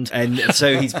fund, and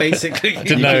so he's basically...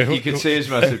 You can see his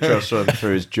massive trust fund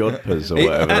through his jodhpurs or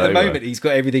whatever. At the moment, he's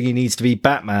got everything he needs to be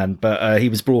Batman, but he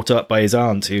was brought up by his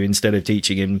aunt, who, instead of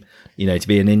teaching him, you know, to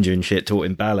be a ninja and shit, taught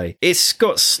him ballet. It's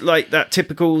got, like, that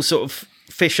typical sort of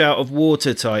fish out of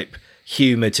water type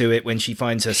humour to it when she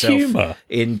finds herself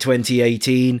in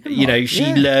 2018. You know, she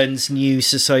learns new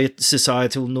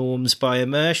societal norms by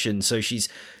immersion, so she's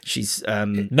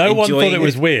no one thought it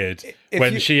was weird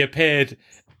when she appeared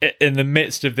in the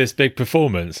midst of this big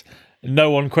performance. No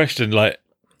one questioned, like,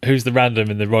 who's the random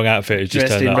in the wrong outfit who's just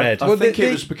dressed in red. I think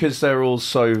it was because they're all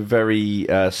so very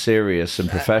serious and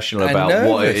professional about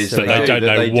what it is that they do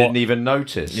that they didn't even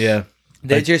notice. Yeah.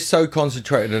 They're just so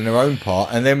concentrated on their own part.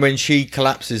 And then when she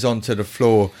collapses onto the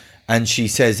floor and she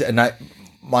says,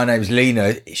 my name's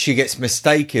Lena, she gets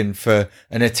mistaken for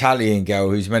an Italian girl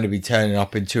who's meant to be turning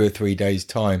up in 2 or 3 days'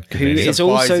 time. Who is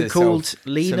also called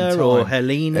Lena or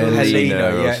Helena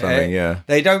or something,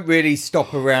 They don't really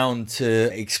stop around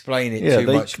to explain it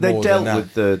too much more. They dealt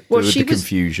with the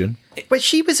confusion. But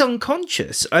she was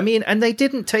unconscious. I mean, and they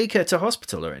didn't take her to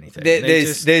hospital or anything.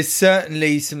 There's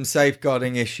certainly some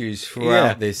safeguarding issues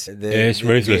throughout this. It's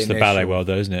ruthless, the ballet world,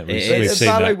 though, isn't it? The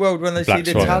ballet world, when they see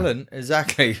the talent,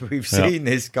 exactly. We've seen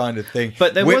this kind of thing.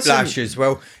 But there Whiplash as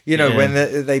well. You know, when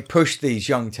they push these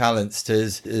young talents to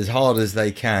as hard as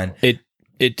they can.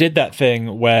 It did that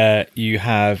thing where you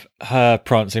have her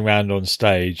prancing around on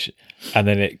stage, and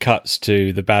then it cuts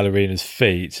to the ballerina's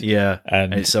feet. Yeah,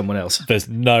 and it's someone else. There's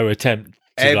no attempt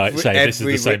to say this is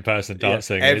the same person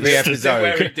dancing. Every episode,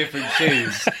 wearing different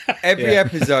shoes. Every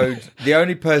episode, the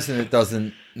only person that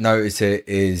doesn't notice it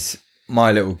is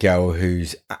my little girl,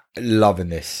 who's loving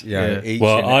this. You know,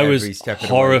 I was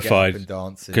horrified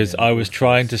because I was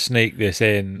trying to sneak this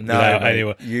in without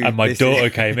anyone, and my daughter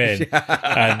came in, and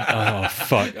I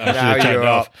should have turned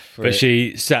off. But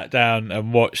she sat down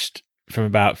and watched from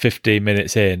about 15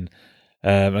 minutes in.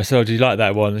 I said, "Do you like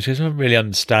that one?" And she goes, "I don't really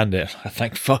understand it." I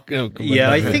think, "Fuck." I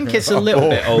think it's a little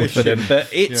bit old for them, but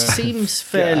it seems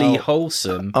fairly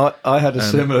wholesome. I had a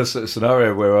similar sort of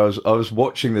scenario where I was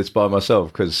watching this by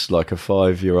myself because, like a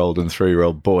 5-year-old and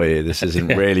 3-year-old boy, this isn't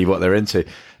really what they're into.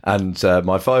 And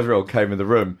my 5-year-old came in the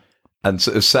room and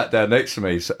sort of sat down next to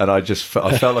me, and I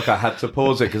felt like I had to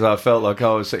pause it because I felt like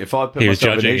if I put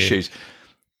myself in his shoes.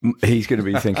 He's going to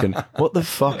be thinking, what the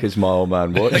fuck is my old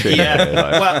man watching?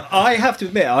 Well, I have to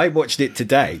admit, I watched it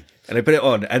today and I put it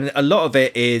on, and a lot of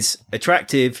it is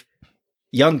attractive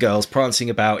young girls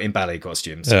prancing about in ballet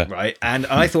costumes, right? And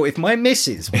I thought, if my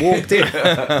missus walked in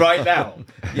right now,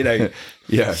 you know,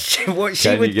 what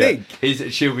she would think.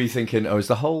 She'll be thinking, is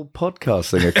the whole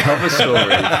podcast thing a cover story?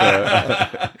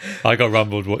 I got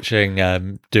rumbled watching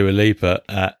Dua Lipa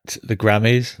at the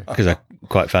Grammys because I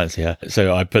quite fancy her.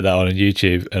 So I put that on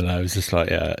YouTube and I was just like,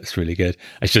 yeah, it's really good.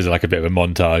 It's just like a bit of a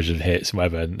montage of hits and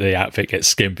whatever, and the outfit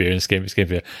gets skimpier and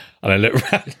skimpier. And I look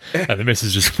around and the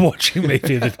missus just watching me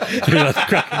through the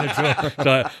crack in the door. It's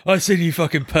like, I've seen you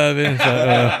fucking pervert.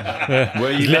 Like,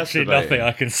 were you literally nothing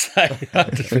I can say.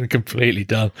 I've just been completely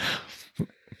done. I'm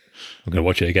going to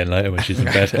watch it again later when she's in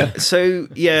bed. So,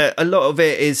 yeah, a lot of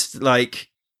it is like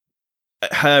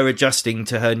her adjusting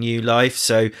to her new life.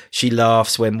 So she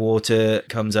laughs when water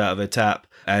comes out of her tap,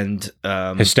 and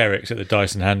hysterics at the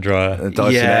Dyson hand dryer, the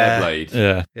Dyson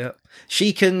Airblade. Yeah.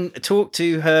 She can talk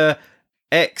to her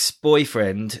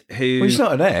ex-boyfriend who... Well, he's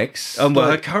not an ex.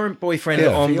 Her current boyfriend,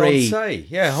 Henri,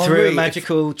 through a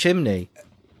magical chimney.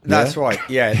 That's right.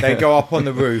 Yeah, they go up on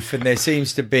the roof, and there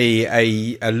seems to be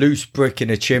a loose brick in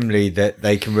a chimney that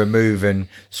they can remove and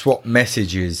swap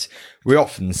messages. We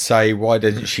often say, why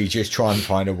doesn't she just try and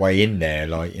find a way in there,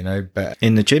 like, you know? But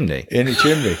in the chimney. Well,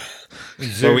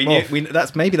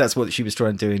 that's what she was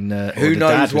trying to do in. Who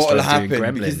knows what will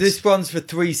happen? Because this one's for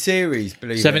 3 series.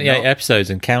 Believe 78 episodes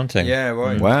and counting. Yeah,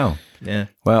 right. Wow. Yeah.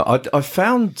 Well, I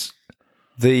found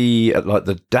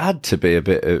the dad to be a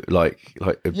bit of, like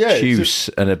obtuse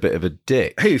and a bit of a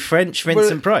dick. Who? French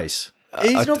Vincent Price.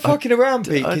 He's not fucking around,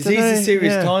 Pete, because he's a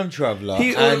serious time traveller.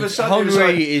 And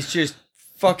Henry is just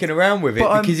fucking around with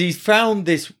it because he's found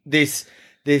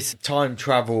this time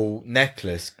travel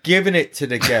necklace, given it to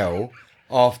the girl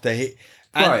after he...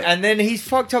 And then he's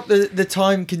fucked up the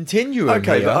time continuum.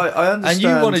 Okay, but I understand. And you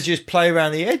want to just play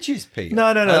around the edges, Pete. No.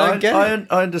 I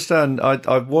understand.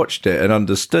 I watched it and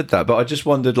understood that, but I just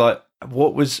wondered, like,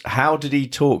 how did he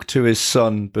talk to his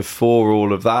son before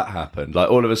all of that happened?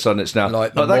 Like, all of a sudden it's now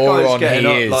like the that moron guy's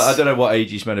getting he is. Like, I don't know what age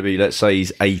he's meant to be. Let's say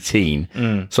he's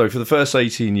 18. So for the first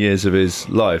 18 years of his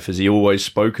life, has he always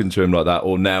spoken to him like that,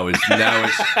 or now it's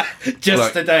just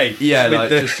like, today? Yeah, like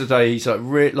just today he's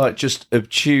like just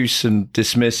obtuse and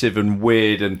dismissive and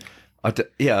weird and. But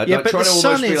the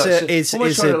son is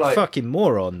a fucking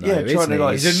moron, though, isn't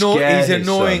he? He's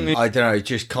annoying. I don't know,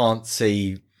 just can't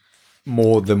see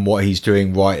more than what he's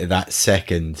doing right at that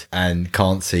second, and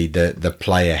can't see the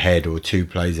play ahead or two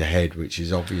plays ahead, which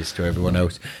is obvious to everyone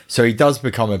else. So he does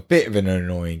become a bit of an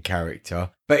annoying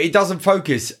character, but it doesn't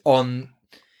focus on,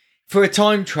 for a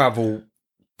time travel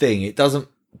thing, it doesn't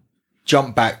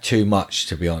jump back too much,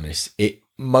 to be honest. It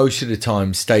most of the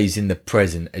time stays in the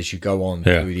present as you go on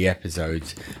through the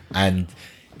episodes, and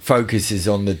focuses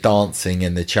on the dancing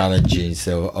and the challenges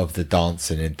of the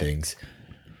dancing and things.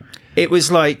 It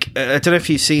was like, I don't know if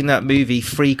you've seen that movie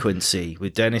Frequency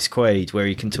with Dennis Quaid, where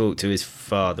he can talk to his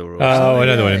father or I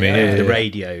know what I mean. Over the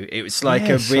radio. It was like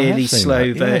a really slow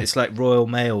it's like Royal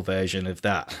Mail version of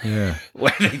that. Yeah.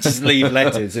 Where they just leave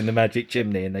letters in the magic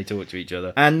chimney and they talk to each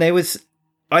other. And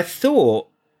I thought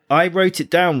I wrote it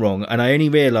down wrong, and I only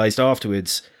realised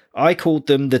afterwards I called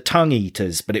them the tongue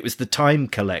eaters, but it was the time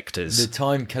collectors. The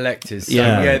time collectors. So,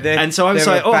 and so I was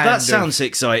like, that sounds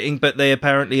exciting, but they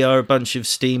apparently are a bunch of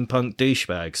steampunk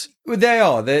douchebags. Well, they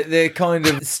are. They're kind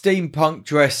of steampunk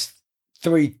dressed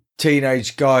three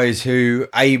teenage guys who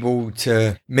are able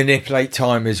to manipulate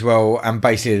time as well, and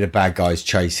basically the bad guys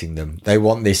chasing them. They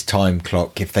want this time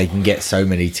clock. If they can get so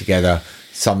many together,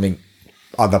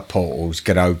 other portals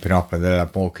could open up and they'll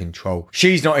have more control.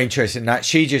 She's not interested in that.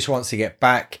 She just wants to get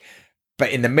back.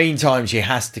 But in the meantime, she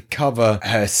has to cover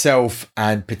herself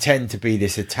and pretend to be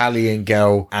this Italian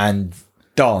girl and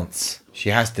dance. She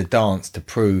has to dance to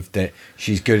prove that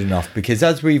she's good enough. Because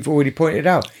as we've already pointed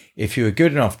out, if you're a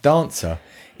good enough dancer,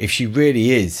 if she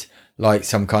really is like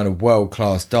some kind of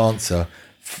world-class dancer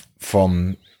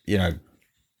from,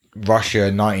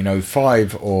 Russia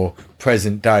 1905 or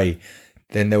present day,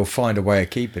 then they'll find a way of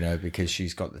keeping her because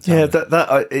she's got the talent.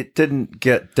 Yeah, it didn't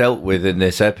get dealt with in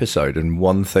this episode. And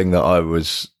one thing that I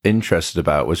was interested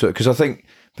about was because I think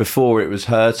before it was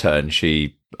her turn,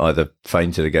 she either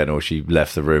fainted again or she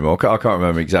left the room, or I can't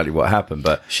remember exactly what happened.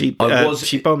 But she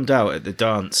bombed out at the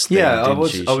dance thing, I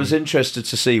was interested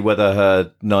to see whether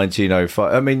her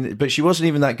 1905. I mean, but she wasn't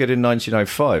even that good in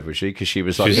 1905, was she? Because she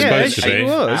was like supposed to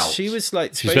be. She was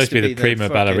like she's supposed to be the prima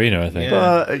ballerina, I think.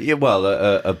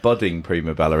 A budding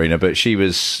prima ballerina, but she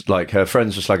was like, her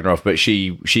friends were slagging her off, but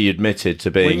she admitted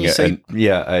to being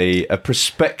a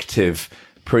prospective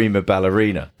prima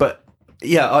ballerina, but.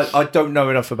 Yeah, I don't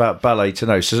know enough about ballet to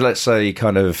know. So let's say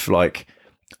kind of like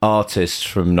artists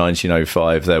from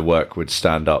 1905, their work would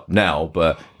stand up now,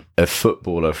 but a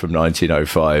footballer from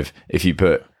 1905, if you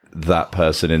put that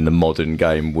person in the modern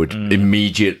game, would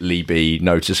immediately be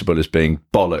noticeable as being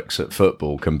bollocks at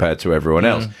football compared to everyone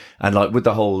else. And like with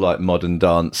the whole like modern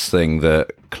dance thing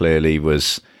that clearly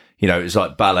was... it was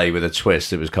like ballet with a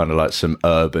twist. It was kind of like some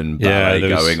urban ballet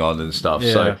going on and stuff.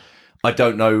 Yeah. So I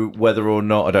don't know whether or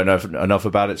not, I don't know enough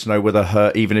about it to know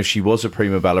whether even if she was a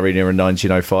prima ballerina in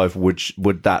 1905,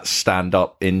 would that stand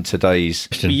up in today's...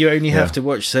 You only have to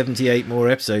watch 78 more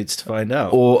episodes to find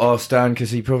out. Or ask Dan,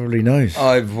 because he probably knows.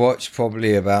 I've watched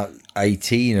probably about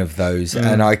 18 of those,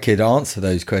 and I could answer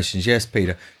those questions. Yes,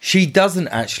 Peter. She doesn't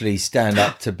actually stand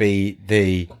up to be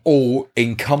the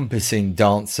all-encompassing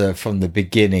dancer from the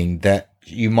beginning that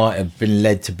you might have been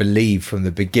led to believe from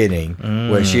the beginning,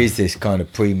 where she is this kind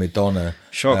of prima donna.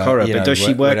 Shock horror, but does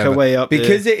she work her way up?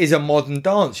 Because it is a modern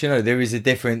dance, there is a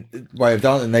different way of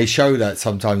dancing. They show that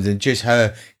sometimes, and just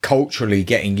her culturally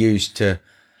getting used to.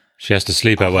 She has to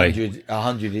sleep her way.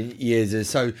 100 years or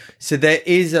so. So there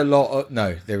is a lot of...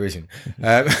 No, there isn't.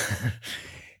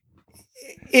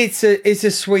 It's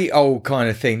a sweet old kind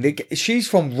of thing. She's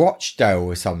from Rochdale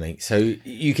or something, so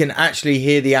you can actually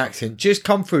hear the accent just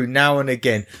come through now and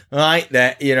again. Right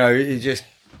there, it just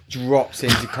drops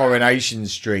into Coronation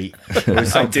Street or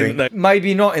something.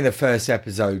 Maybe not in the first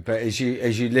episode, but as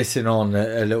you listen on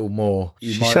a little more,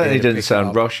 she certainly didn't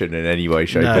sound Russian in any way,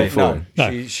 shape, or form.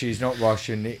 No. She's not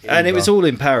Russian, and it was all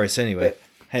in Paris anyway.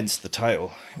 Hence the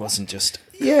title. It wasn't just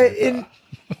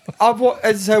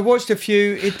As I watched a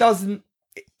few. It doesn't.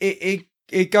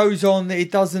 It goes on.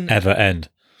 It doesn't ever end.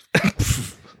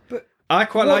 I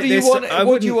quite like this.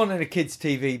 What do you want in a kids'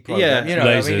 TV program? Yeah,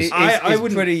 lasers. I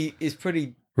mean, it's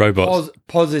pretty robots,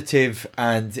 positive,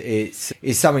 and it's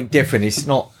something different. It's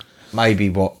not maybe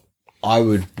what I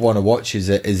would want to watch as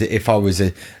if I was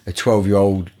a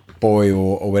 12-year-old boy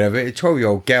or whatever, a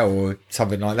 12-year-old girl or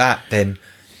something like that. Then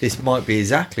this might be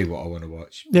exactly what I want to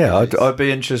watch. Yeah, I'd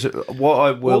be interested. What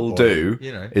I will do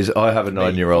is I have a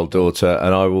 9-year-old daughter,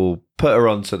 and I will put her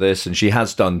onto this, and she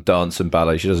has done dance and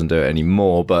ballet. She doesn't do it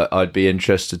anymore, but I'd be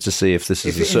interested to see if this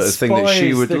is the sort of thing that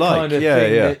she would like. Kind of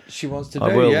thing that she wants to do.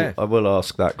 I will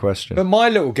ask that question. But my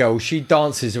little girl, she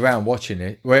dances around watching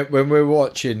it. When we're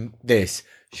watching this,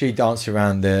 she dances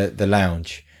around the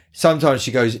lounge. Sometimes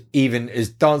she goes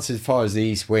dances as far as the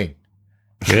East Wing.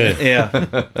 Good.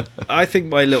 Yeah. I think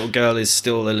my little girl is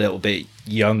still a little bit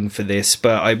young for this,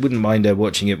 but I wouldn't mind her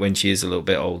watching it when she is a little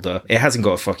bit older. It hasn't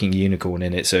got a fucking unicorn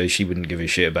in it, so she wouldn't give a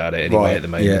shit about it anyway at the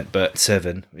moment. Yeah. But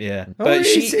 7, yeah. But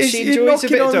she enjoys a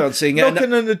bit of dancing.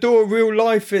 Knocking on the door of real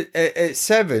life at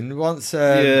 7 once.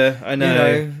 Yeah, I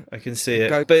know. I can see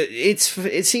it. But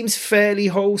it seems fairly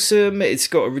wholesome. It's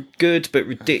got a good but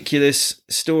ridiculous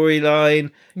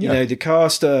storyline. You know, the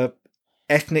cast are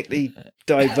ethnically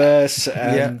diverse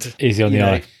and easy on the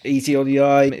eye. Easy on the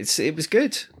eye. It was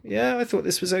good. Yeah, I thought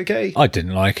this was okay. I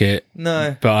didn't like it.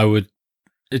 No, but I would.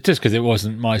 It's just because it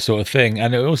wasn't my sort of thing,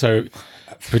 and it also,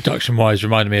 production-wise,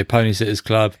 reminded me of Pony Sitters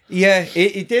Club. Yeah,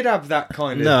 it did have that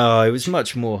kind of. No, it was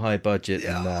much more high budget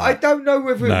than that. I don't know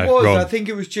whether it was. Wrong. I think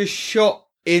it was just shot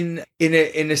in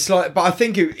a slight, but I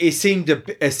think it seemed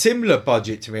a similar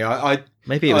budget to me.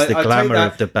 Maybe it was the glamour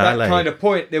of the ballet. That kind of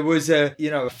point. There was a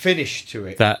finish to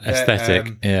it. That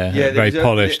aesthetic, very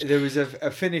polished. There was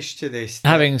a finish to this.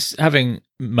 Having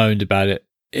moaned about it,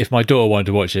 if my daughter wanted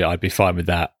to watch it, I'd be fine with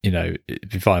that.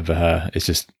 It'd be fine for her. It's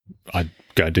just I'd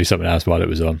go and do something else while it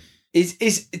was on.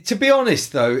 Is to be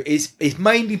honest though, it's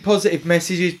mainly positive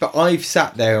messages. But I've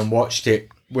sat there and watched it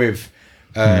with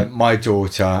my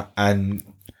daughter, and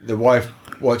the wife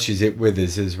watches it with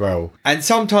us as well. And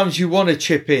sometimes you want to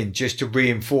chip in just to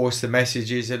reinforce the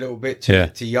messages a little bit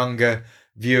to younger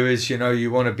viewers.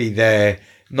 You want to be there,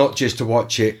 not just to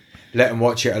watch it, let them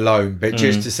watch it alone, but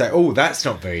just to say, oh, that's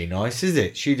not very nice, is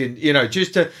it? She didn't,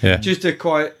 just to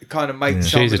quite kind of make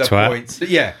some of the points.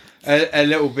 Yeah, a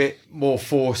little bit more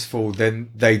forceful than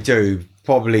they do.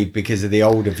 Probably because of the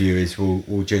older viewers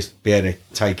will just be able to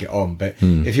take it on. But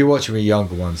if you're watching with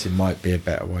younger ones, it might be a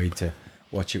better way to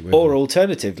watch it with. Or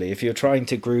alternatively, if you're trying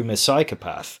to groom a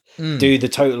psychopath, do the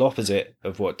total opposit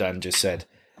of what Dan just said,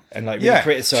 and really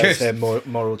criticise their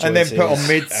moral choices, and then put on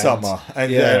Midsommar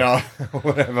and then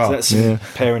whatever. So that's some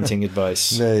parenting advice.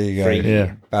 There you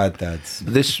go. Bad dads.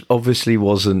 This obviously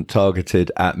wasn't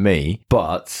targeted at me,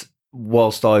 but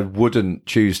whilst I wouldn't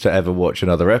choose to ever watch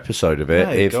another episode of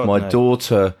it, if my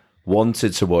daughter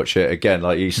wanted to watch it again,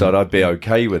 like you said, I'd be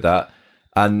okay with that.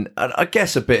 And I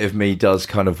guess a bit of me does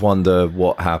kind of wonder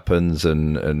what happens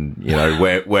and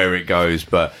where it goes,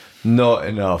 but not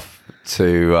enough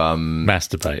to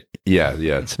masturbate.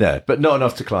 Yeah, but not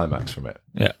enough to climax from it.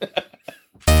 Yeah.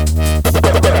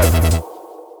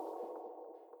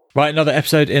 Right, another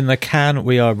episode in the can.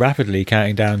 We are rapidly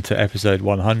counting down to episode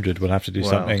 100. We'll have to do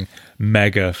something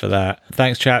mega for that.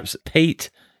 Thanks, chaps. Pete,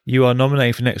 you are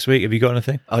nominating for next week. Have you got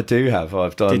anything? I do have.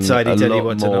 I've done Did Sidey tell you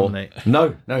what to nominate?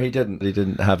 No, he didn't. He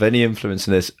didn't have any influence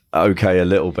in this. Okay, a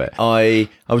little bit. I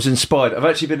was inspired. I've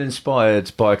actually been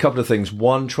inspired by a couple of things.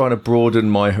 One, trying to broaden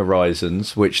my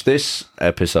horizons, which this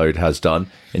episode has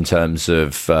done in terms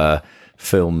of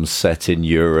films set in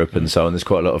Europe and so on. There's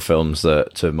quite a lot of films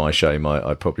that, to my shame,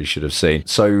 I probably should have seen.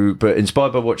 So, but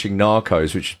inspired by watching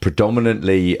Narcos, which is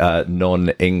predominantly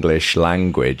non-English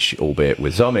language, albeit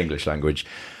with some English language,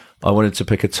 I wanted to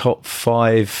pick a top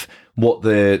 5, what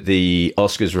the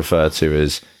Oscars refer to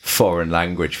as foreign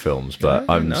language films, but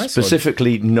I'm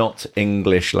specifically not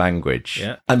English language.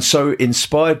 Yeah. And so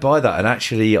inspired by that, and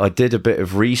actually I did a bit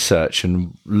of research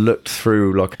and looked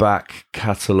through like back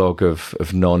catalogue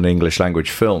of non-English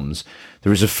language films.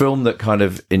 There is a film that kind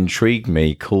of intrigued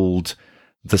me called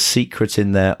The Secret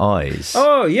in Their Eyes.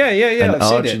 Oh, yeah. An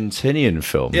I've seen Argentinian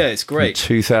film. Yeah, it's great. From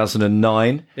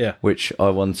 2009, which I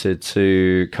wanted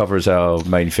to cover as our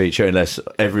main feature, unless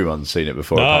everyone's seen it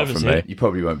before, apart from me. You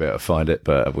probably won't be able to find it,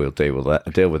 but we'll deal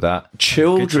with that.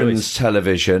 Children's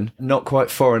television, not quite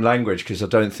foreign language, because I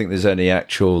don't think there's any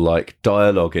actual like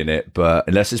dialogue in it, but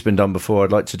unless it's been done before,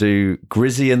 I'd like to do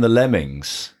Grizzy and the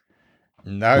Lemmings.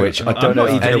 No, which I don't know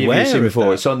if any of you seen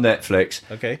before. It's on Netflix.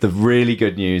 Okay. The really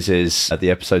good news is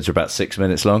the episodes are about 6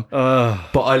 minutes long,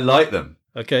 but I like them.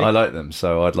 Okay. I like them.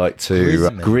 So I'd like to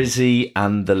Grizzy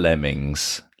and the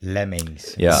Lemmings.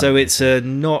 Lemmings. Yeah. So it's a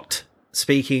not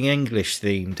speaking English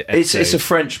themed episode. It's a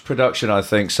French production, I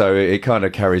think, so it kind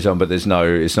of carries on, but it's not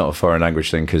a foreign language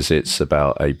thing because it's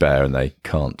about a bear and they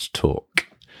can't talk.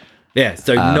 Yeah,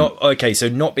 so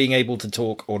not being able to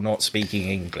talk or not speaking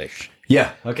English.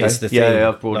 Yeah, okay. Is the thing. Yeah,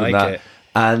 I've broadened Like that. it.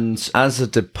 And as a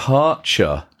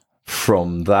departure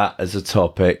from that as a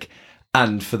topic,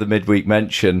 and for the midweek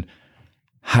mention,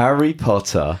 Harry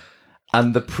Potter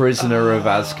and the Prisoner of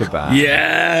Azkaban.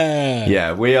 Yeah.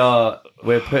 Yeah,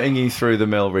 we're putting you through the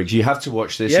mill, Riggs. You have to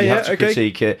watch this. You have to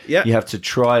critique it. Yeah. You have to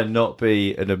try and not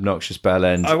be an obnoxious bell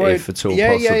end if at all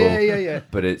possible. Yeah.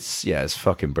 But it's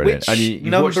fucking brilliant. Which and you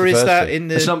number watched the is first that thing. in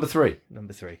the... It's number 3.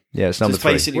 Number 3. Yeah, it's number It's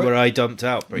 3. basically where I dumped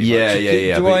out pretty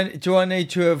much. Do I need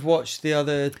to have watched the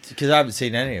other? Because I haven't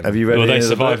seen any of them. Have you read Well, any they of the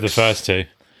survived the books? first two.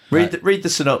 Read the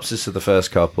synopsis of the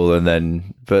first couple, and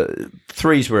then but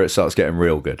 3's where it starts getting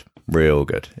real good. Real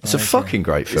good. It's a fucking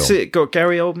great film. Has it got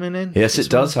Gary Oldman in? Yes, it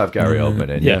does have Gary Oldman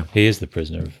in. Yeah, he is the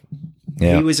prisoner.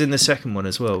 Yeah. He was in the second one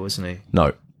as well, wasn't he?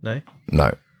 No. No?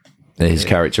 His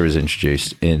character is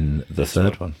introduced in the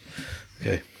third one.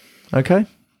 Okay.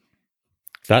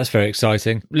 That's very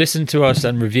exciting. Listen to us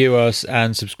and review us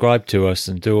and subscribe to us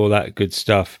and do all that good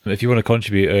stuff. If you want to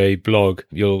contribute a blog,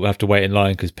 you'll have to wait in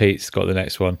line because Pete's got the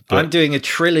next one. I'm doing a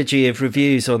trilogy of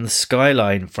reviews on the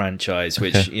Skyline franchise,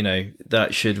 which, that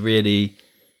should really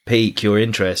pique your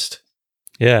interest.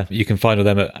 Yeah, you can find all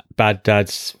them at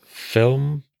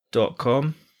baddadsfilm.com.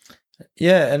 .com.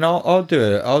 Yeah, and I'll do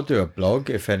a blog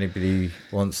if anybody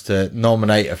wants to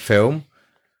nominate a film.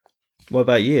 What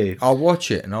about you? I'll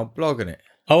watch it and I'll blog on it.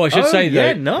 Oh, I should say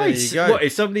that. Nice. There you go. What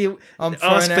if somebody I'm asked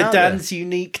throwing it for out Dan's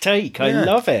unique take? I Yeah.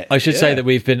 love it. I should say that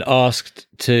we've been asked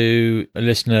to, a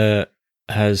listener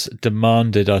has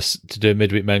demanded us to do a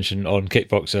midweek mention on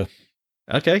Kickboxer.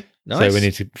 Okay, nice. So we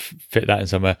need to fit that in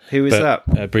somewhere. Who is that?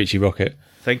 Breachy Rocket.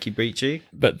 Thank you, Breachy.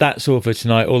 But that's all for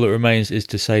tonight. All that remains is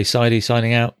to say Sidey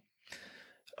signing out.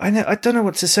 I don't know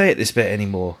what to say at this bit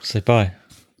anymore. Say bye.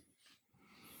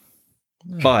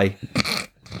 Bye.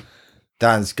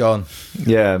 Dan's gone.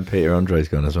 Yeah, and Peter Andre's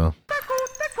gone as well.